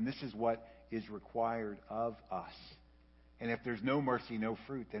have and this is what is required of us. And if there's no mercy, no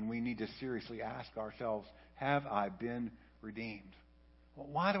fruit, then we need to seriously ask ourselves, have I been redeemed? Well,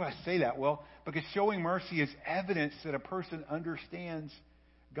 why do I say that? Well, because showing mercy is evidence that a person understands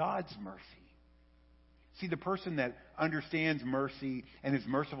God's mercy. See, the person that understands mercy and is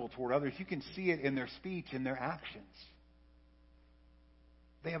merciful toward others, you can see it in their speech and their actions.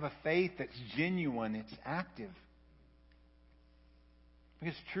 They have a faith that's genuine, it's active.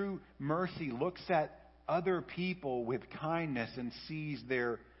 Because true mercy looks at other people with kindness and sees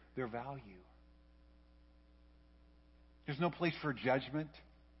their value. There's no place for judgment,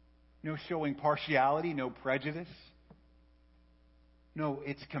 no showing partiality, no prejudice. No,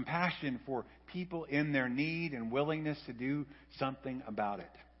 it's compassion for people in their need and willingness to do something about it.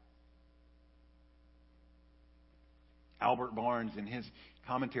 Albert Barnes, in his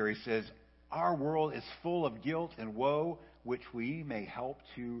commentary, says, our world is full of guilt and woe, which we may help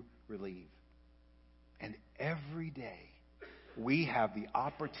to relieve. And every day, we have the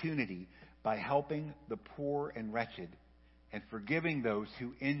opportunity, by helping the poor and wretched and forgiving those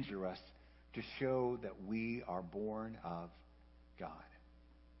who injure us, to show that we are born of God.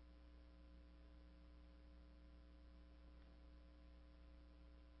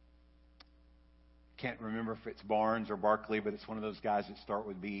 Can't remember if it's Barnes or Barclay, but it's one of those guys that start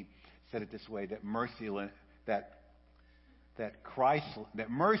with B. Said it this way: that that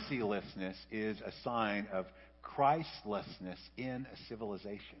mercilessness is a sign of Christlessness in a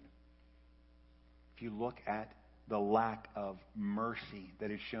civilization. If you look at the lack of mercy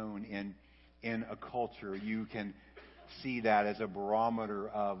that is shown in a culture, you can see that as a barometer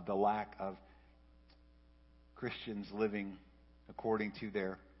of the lack of Christians living according to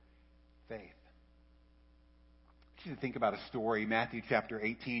their faith. I want you to think about a story. Matthew chapter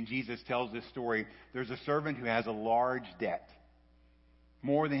 18, Jesus tells this story. There's a servant who has a large debt,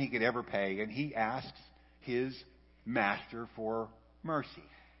 more than he could ever pay, and he asks his master for mercy.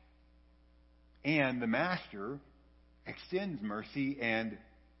 And the master extends mercy and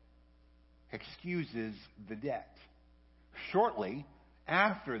excuses the debt. Shortly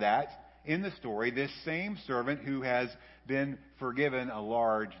after that, in the story, this same servant who has been forgiven a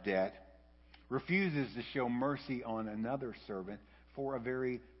large debt refuses to show mercy on another servant for a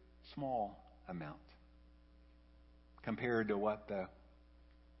very small amount compared to what the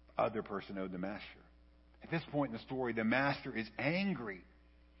other person owed the master. At this point in the story, the master is angry.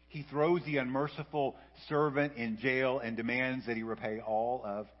 He throws the unmerciful servant in jail and demands that he repay all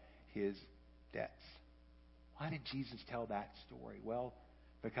of his debts. Why did Jesus tell that story? Well,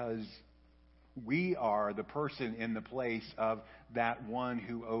 because we are the person in the place of that one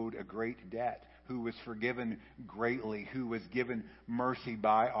who owed a great debt, who was forgiven greatly, who was given mercy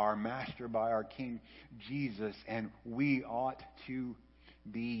by our Master, by our King Jesus, and we ought to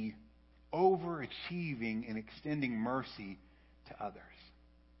be overachieving in extending mercy to others.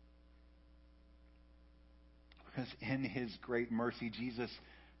 Because in His great mercy, Jesus,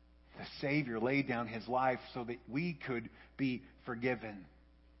 the Savior, laid down His life so that we could be forgiven.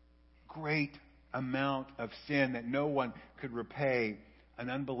 Great amount of sin that no one could repay. An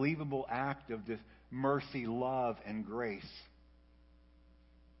unbelievable act of this mercy, love, and grace.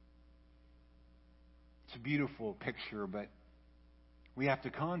 It's a beautiful picture, but we have to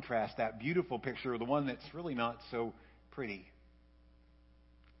contrast that beautiful picture with the one that's really not so pretty.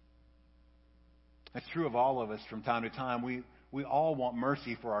 That's true of all of us from time to time. We all want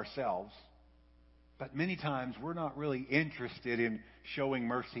mercy for ourselves, but many times we're not really interested in showing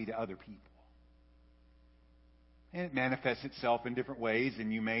mercy to other people. And it manifests itself in different ways,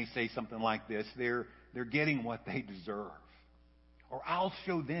 and you may say something like this: they're getting what they deserve. Or I'll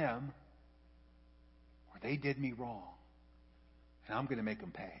show them, or they did me wrong, and I'm going to make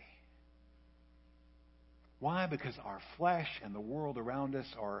them pay. Why? Because our flesh and the world around us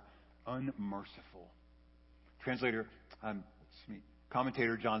are unmerciful.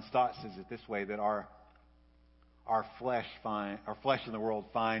 Commentator John Stott says it this way, that our flesh and the world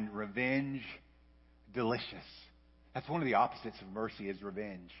find revenge delicious. That's one of the opposites of mercy, is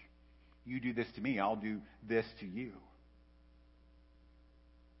revenge. You do this to me, I'll do this to you.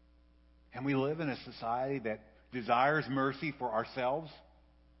 And we live in a society that desires mercy for ourselves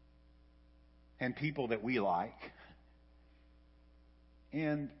and people that we like,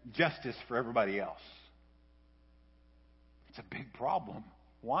 and justice for everybody else. It's a big problem.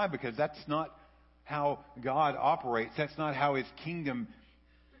 Why? Because that's not how God operates. That's not how His kingdom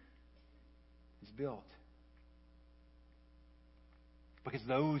is built. Because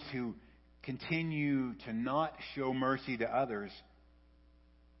those who continue to not show mercy to others,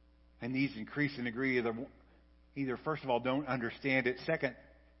 and these increase in degree, either first of all don't understand it, second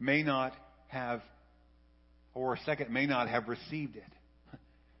may not have received it.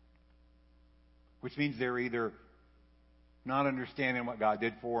 Which means they're either not understanding what God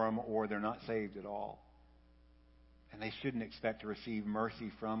did for them, or they're not saved at all. And they shouldn't expect to receive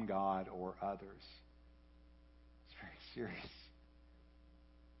mercy from God or others. It's very serious.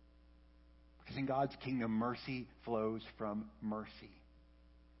 Because in God's kingdom, mercy flows from mercy.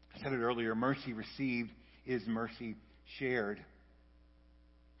 I said it earlier, mercy received is mercy shared.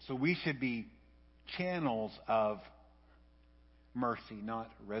 So we should be channels of mercy,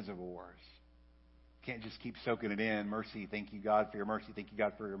 not reservoirs. Can't just keep soaking it in. Mercy, thank you God for your mercy, thank you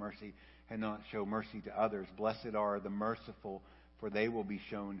God for your mercy, and not show mercy to others. Blessed are the merciful, for they will be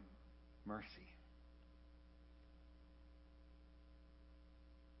shown mercy.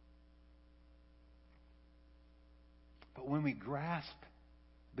 But when we grasp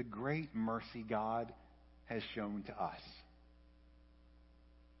the great mercy God has shown to us,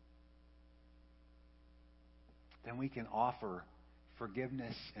 then we can offer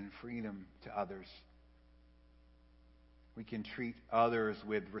forgiveness and freedom to others. We can treat others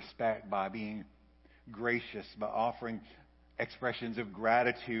with respect by being gracious, by offering expressions of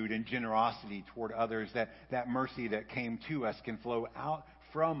gratitude and generosity toward others. That mercy that came to us can flow out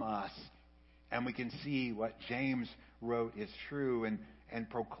from us, and we can see what James wrote is true and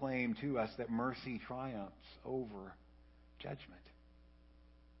proclaim to us, that mercy triumphs over judgment.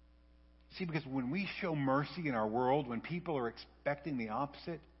 See, because when we show mercy in our world, when people are expecting the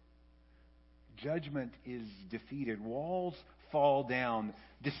opposite, judgment is defeated. Walls fall down.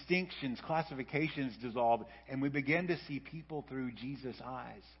 Distinctions, classifications dissolve. And we begin to see people through Jesus'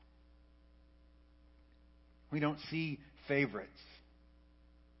 eyes. We don't see favorites.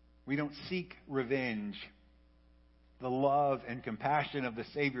 We don't seek revenge. The love and compassion of the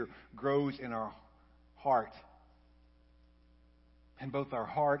Savior grows in our heart. And both our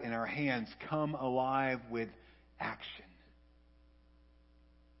heart and our hands come alive with action.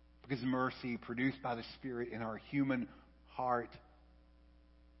 Because mercy produced by the Spirit in our human heart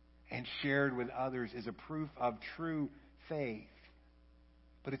and shared with others is a proof of true faith.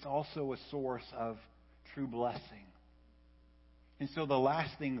 But it's also a source of true blessing. And so the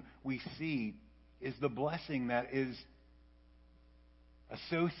last thing we see is the blessing that is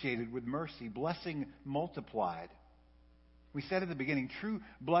associated with mercy. Blessing multiplied. We said at the beginning, true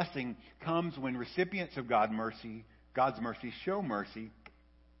blessing comes when recipients of God's mercy show mercy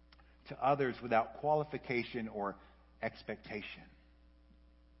to others without qualification or expectation.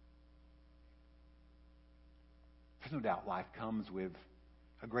 There's no doubt life comes with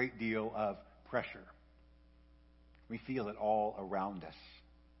a great deal of pressure. We feel it all around us.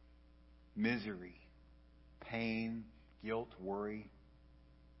 Misery, pain, guilt, worry.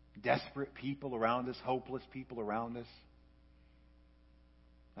 Desperate people around us, hopeless people around us.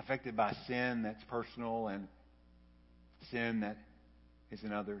 Affected by sin that's personal and sin that is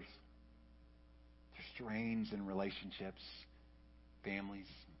in others. There's strains in relationships, families,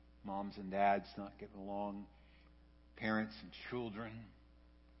 moms and dads not getting along, parents and children.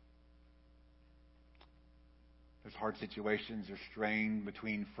 There's hard situations. There's strain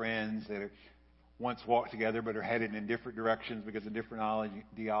between friends that are once walked together but are headed in different directions because of different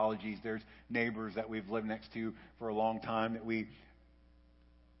ideologies. There's neighbors that we've lived next to for a long time that we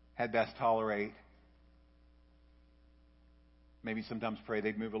had best tolerate. Maybe sometimes pray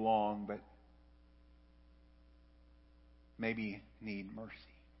they'd move along, but maybe need mercy.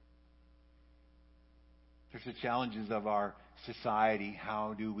 There's the challenges of our society.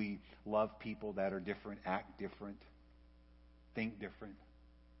 How do we love people that are different, act different, think different?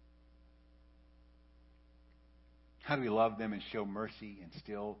 How do we love them and show mercy and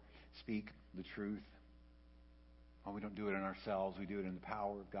still speak the truth? Well, we don't do it in ourselves. We do it in the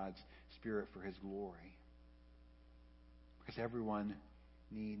power of God's Spirit for His glory. Because everyone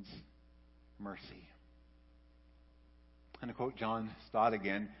needs mercy. And to quote John Stott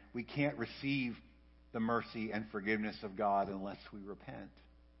again, we can't receive the mercy and forgiveness of God unless we repent.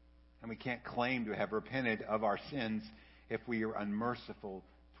 And we can't claim to have repented of our sins if we are unmerciful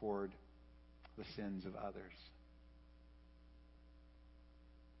toward the sins of others.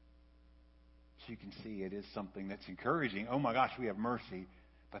 So you can see it is something that's encouraging. Oh my gosh, we have mercy.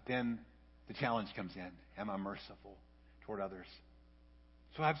 But then the challenge comes in. Am I merciful toward others?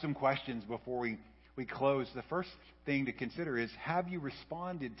 So I have some questions before we close. The first thing to consider is, have you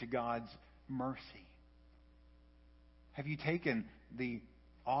responded to God's mercy? Have you taken the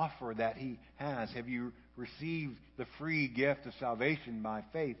offer that He has? Have you received the free gift of salvation by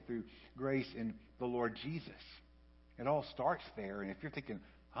faith through grace in the Lord Jesus? It all starts there. And if you're thinking,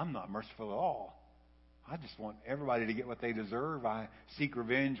 I'm not merciful at all, I just want everybody to get what they deserve. I seek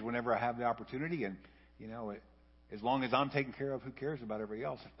revenge whenever I have the opportunity. And, as long as I'm taken care of, who cares about everybody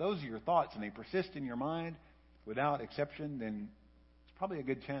else? If those are your thoughts and they persist in your mind without exception, then it's probably a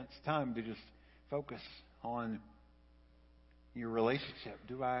good time to just focus on your relationship.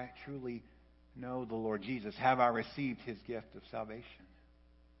 Do I truly know the Lord Jesus? Have I received His gift of salvation?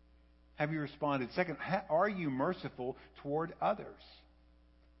 Have you responded? Second, are you merciful toward others?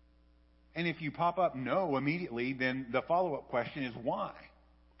 And if you pop up no immediately, then the follow-up question is why?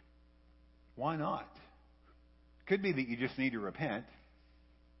 Why not? Could be that you just need to repent.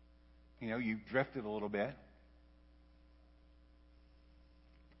 You've drifted a little bit.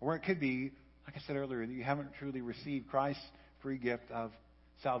 Or it could be, like I said earlier, that you haven't truly received Christ's free gift of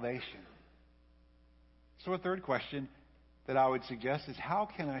salvation. So a third question that I would suggest is, how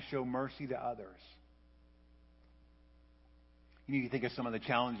can I show mercy to others? You need to think of some of the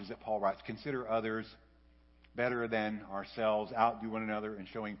challenges that Paul writes. Consider others better than ourselves. Outdo one another in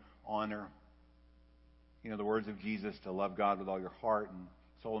showing honor. The words of Jesus, to love God with all your heart and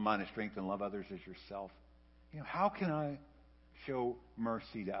soul and mind and strength, and love others as yourself. How can I show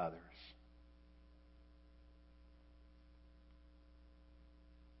mercy to others?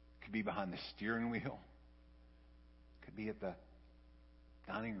 Could be behind the steering wheel. Could be at the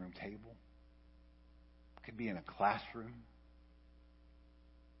dining room table. Could be in a classroom.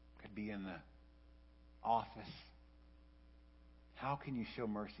 Could be in the office. How can you show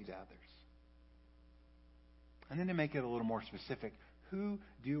mercy to others? And then to make it a little more specific, who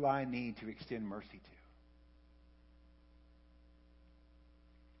do I need to extend mercy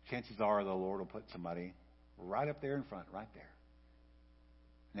to? Chances are the Lord will put somebody right up there in front, right there.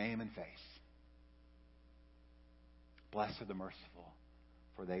 Name and face. Blessed are the merciful,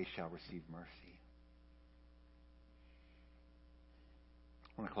 for they shall receive mercy.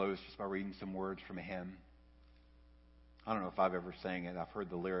 I want to close just by reading some words from a hymn. I don't know if I've ever sang it. I've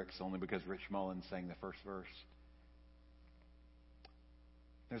heard the lyrics only because Rich Mullins sang the first verse.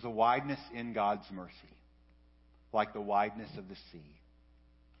 There's a wideness in God's mercy, like the wideness of the sea.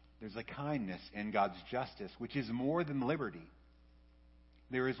 There's a kindness in God's justice, which is more than liberty.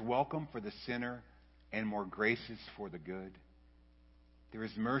 There is welcome for the sinner and more graces for the good. There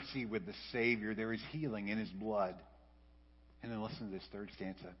is mercy with the Savior. There is healing in His blood. And then listen to this third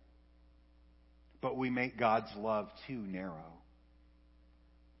stanza. But we make God's love too narrow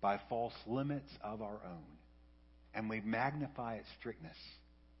by false limits of our own, and we magnify its strictness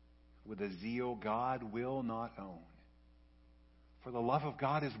with a zeal God will not own. For the love of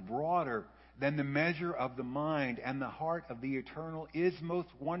God is broader than the measure of the mind, and the heart of the eternal is most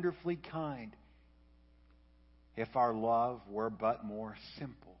wonderfully kind. If our love were but more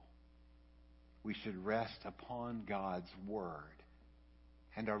simple, we should rest upon God's word,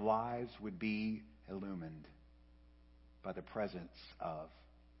 and our lives would be illumined by the presence of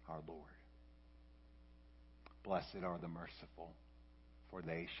our Lord. Blessed are the merciful, for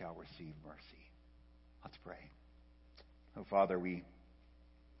they shall receive mercy. Let's pray. Oh, Father, we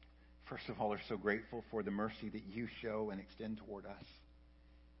first of all are so grateful for the mercy that you show and extend toward us.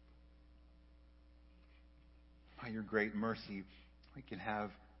 By your great mercy, we can have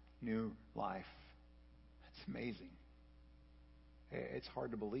new life. That's amazing. It's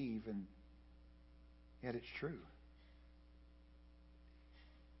hard to believe, and yet it's true.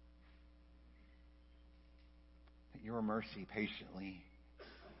 That your mercy patiently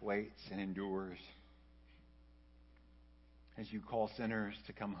waits and endures as you call sinners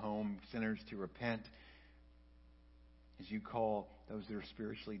to come home, sinners to repent, as you call those that are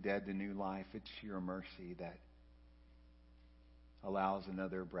spiritually dead to new life. It's your mercy that allows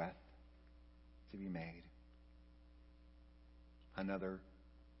another breath to be made, another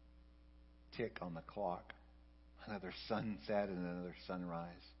tick on the clock, another sunset and another sunrise.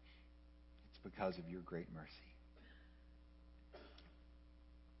 It's because of your great mercy.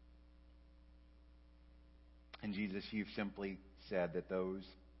 And Jesus, you've simply said that those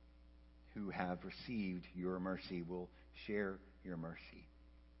who have received your mercy will share your mercy.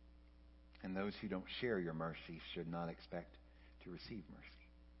 And those who don't share your mercy should not expect to receive mercy.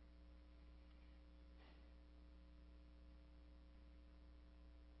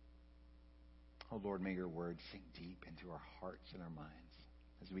 Oh Lord, may your word sink deep into our hearts and our minds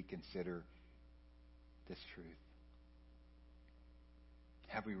as we consider this truth.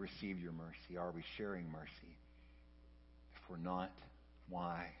 Have we received your mercy? Are we sharing mercy? If we're not,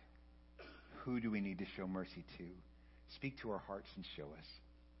 why? Who do we need to show mercy to? Speak to our hearts and show us.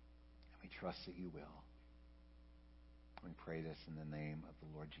 And we trust that you will. We pray this in the name of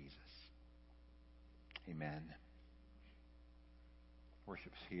the Lord Jesus. Amen. Our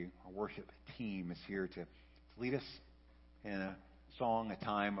worship team is here to lead us in a song, a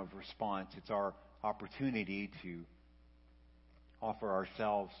time of response. It's our opportunity to offer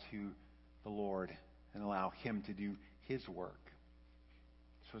ourselves to the Lord and allow Him to do His work.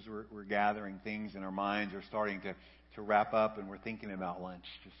 So as we're gathering things in our minds, we're starting to wrap up and we're thinking about lunch.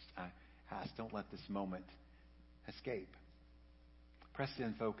 I ask, don't let this moment escape. Press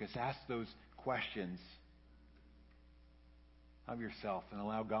in focus. Ask those questions of yourself and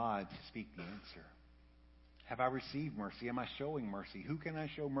allow God to speak the answer. Have I received mercy? Am I showing mercy? Who can I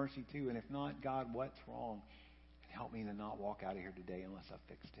show mercy to? And if not, God, what's wrong? And help me to not walk out of here today unless I've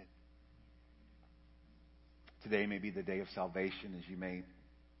fixed it. Today may be the day of salvation, as you may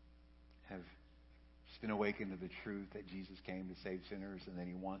have just been awakened to the truth that Jesus came to save sinners and that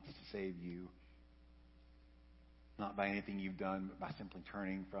He wants to save you. Not by anything you've done, but by simply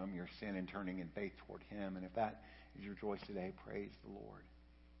turning from your sin and turning in faith toward Him. And if that is your choice today, praise the Lord.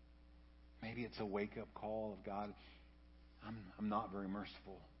 Maybe it's a wake-up call of God. I'm not very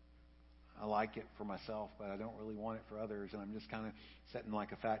merciful. I like it for myself, but I don't really want it for others. And I'm just kind of sitting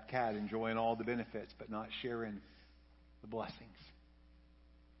like a fat cat, enjoying all the benefits, but not sharing the blessings.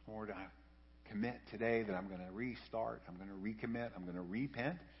 Lord, I commit today that I'm going to restart. I'm going to recommit. I'm going to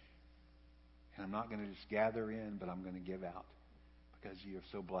repent. And I'm not going to just gather in, but I'm going to give out because you have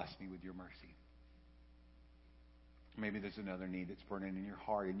so blessed me with your mercy. Maybe there's another need that's burning in your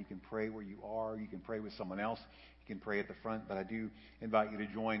heart, and you can pray where you are. You can pray with someone else. You can pray at the front, but I do invite you to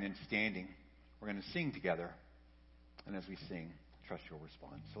join in standing. We're going to sing together, and as we sing, trust you'll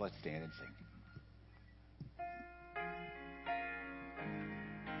respond. So let's stand and sing.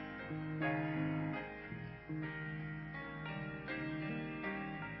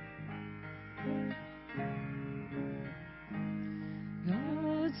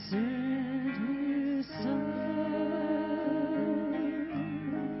 God sent His Son.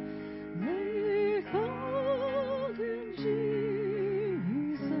 They called Him Jesus.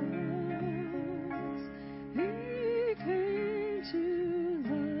 He came to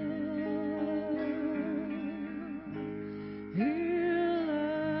love, heal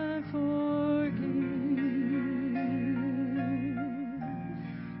and forgive.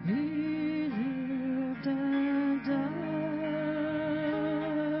 He lived and died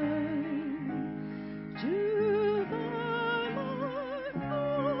to buy my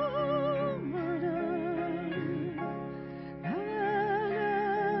pardon. An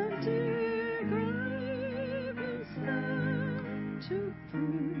empty grave instead to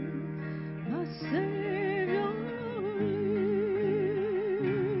prove my Savior lives.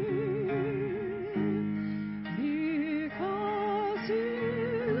 Because He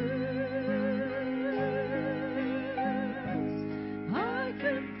lives, I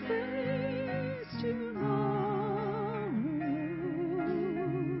can face tomorrow.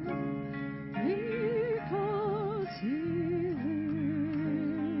 Because He lives,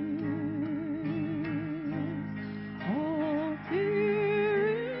 all fear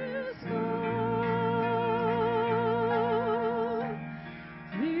is gone.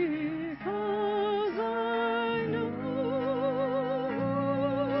 Because I know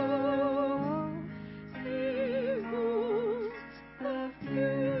He rules the future,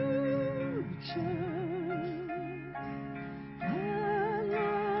 and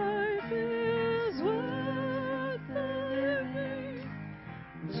life is worth the living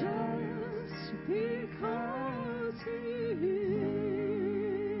just because He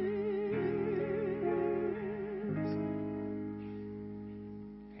lives.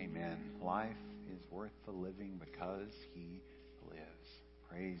 Amen. Life is worth the living because He lives.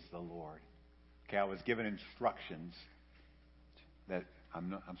 Praise the Lord. Okay, I was given instructions that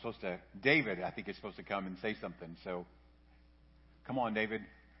I'm supposed to. David, I think, is supposed to come and say something. So, come on, David,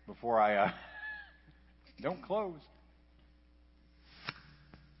 before I don't close.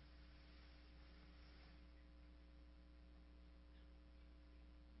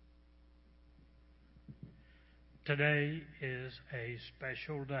 Today is a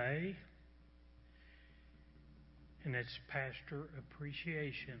special day, and it's Pastor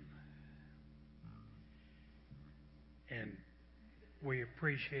Appreciation. And we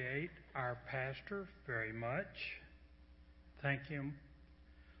appreciate our pastor very much. Thank him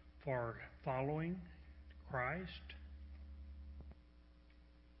for following Christ.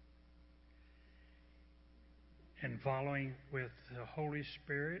 And following with the Holy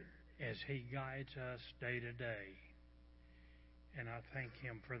Spirit as He guides us day to day. And I thank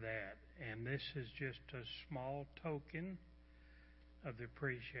Him for that. And this is just a small token of the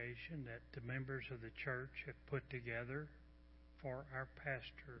appreciation that the members of the church have put together for our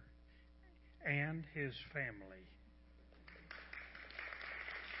pastor and his family.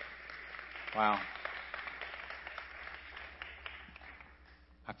 Wow.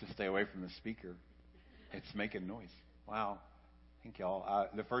 I have to stay away from the speaker. It's making noise. Wow. Thank y'all.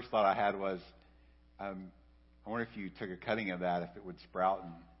 The first thought I had was, I wonder if you took a cutting of that, if it would sprout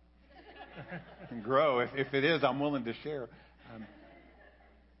and grow. If it is, I'm willing to share.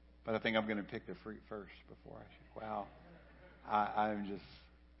 But I think I'm going to pick the fruit first before I share. Wow. I'm just,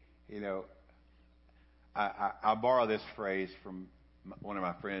 I borrow this phrase from one of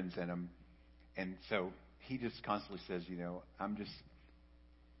my friends, and so he just constantly says,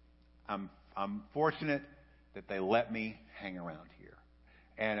 I'm fortunate that they let me hang around here,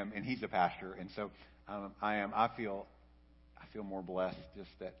 and he's a pastor, and so I feel more blessed just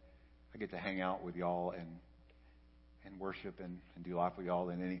that I get to hang out with y'all and worship and do life with y'all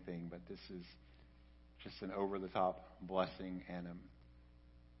than anything. But this is just an over the top blessing, and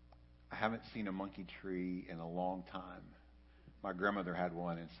I haven't seen a monkey tree in a long time. My grandmother had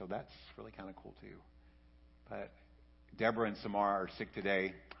one, and so that's really kind of cool too. But Deborah and Samara are sick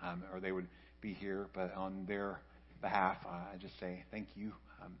today, or they would be here. But on their behalf, I just say thank you.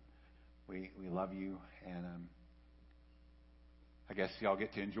 We love you, and I guess y'all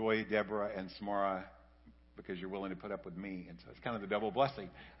get to enjoy Deborah and Samara because you're willing to put up with me, and so it's kind of the double blessing.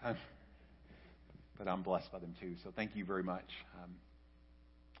 But I'm blessed by them too. So thank you very much. I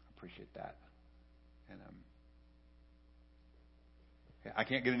appreciate that. And I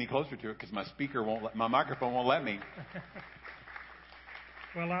can't get any closer to it because my microphone won't let me.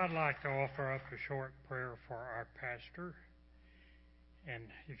 Well, I'd like to offer up a short prayer for our pastor. And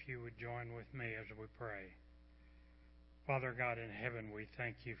if you would join with me as we pray. Father God in heaven, we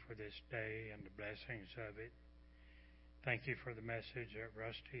thank you for this day and the blessings of it. Thank you for the message that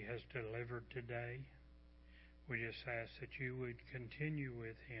Rusty has delivered today. We just ask that you would continue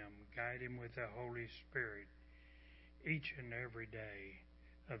with him, guide him with the Holy Spirit each and every day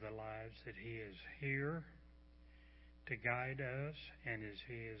of the lives that he is here to guide us, and as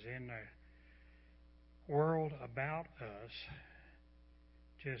he is in the world about us,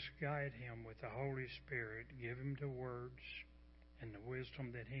 just guide him with the Holy Spirit. Give him the words and the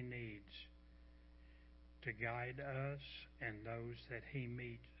wisdom that he needs to guide us and those that he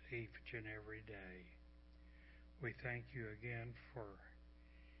meets each and every day. We thank you again for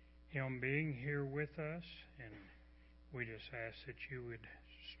him being here with us, and we just ask that you would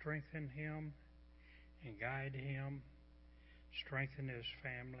strengthen him and guide him, strengthen his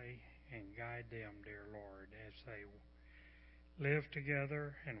family, and guide them, dear Lord, as they live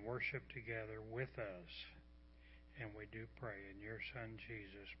together and worship together with us. And we do pray in your Son,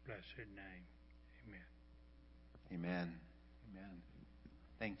 Jesus' blessed name. Amen. Amen. Amen.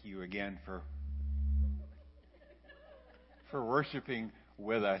 Thank you again for worshiping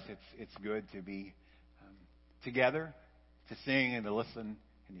with us. It's good to be together, to sing and to listen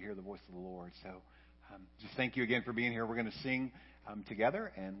and to hear the voice of the Lord. So just thank you again for being here. We're going to sing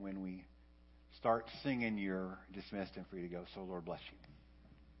together, and when we start singing, you're dismissed and free to go. So Lord bless you.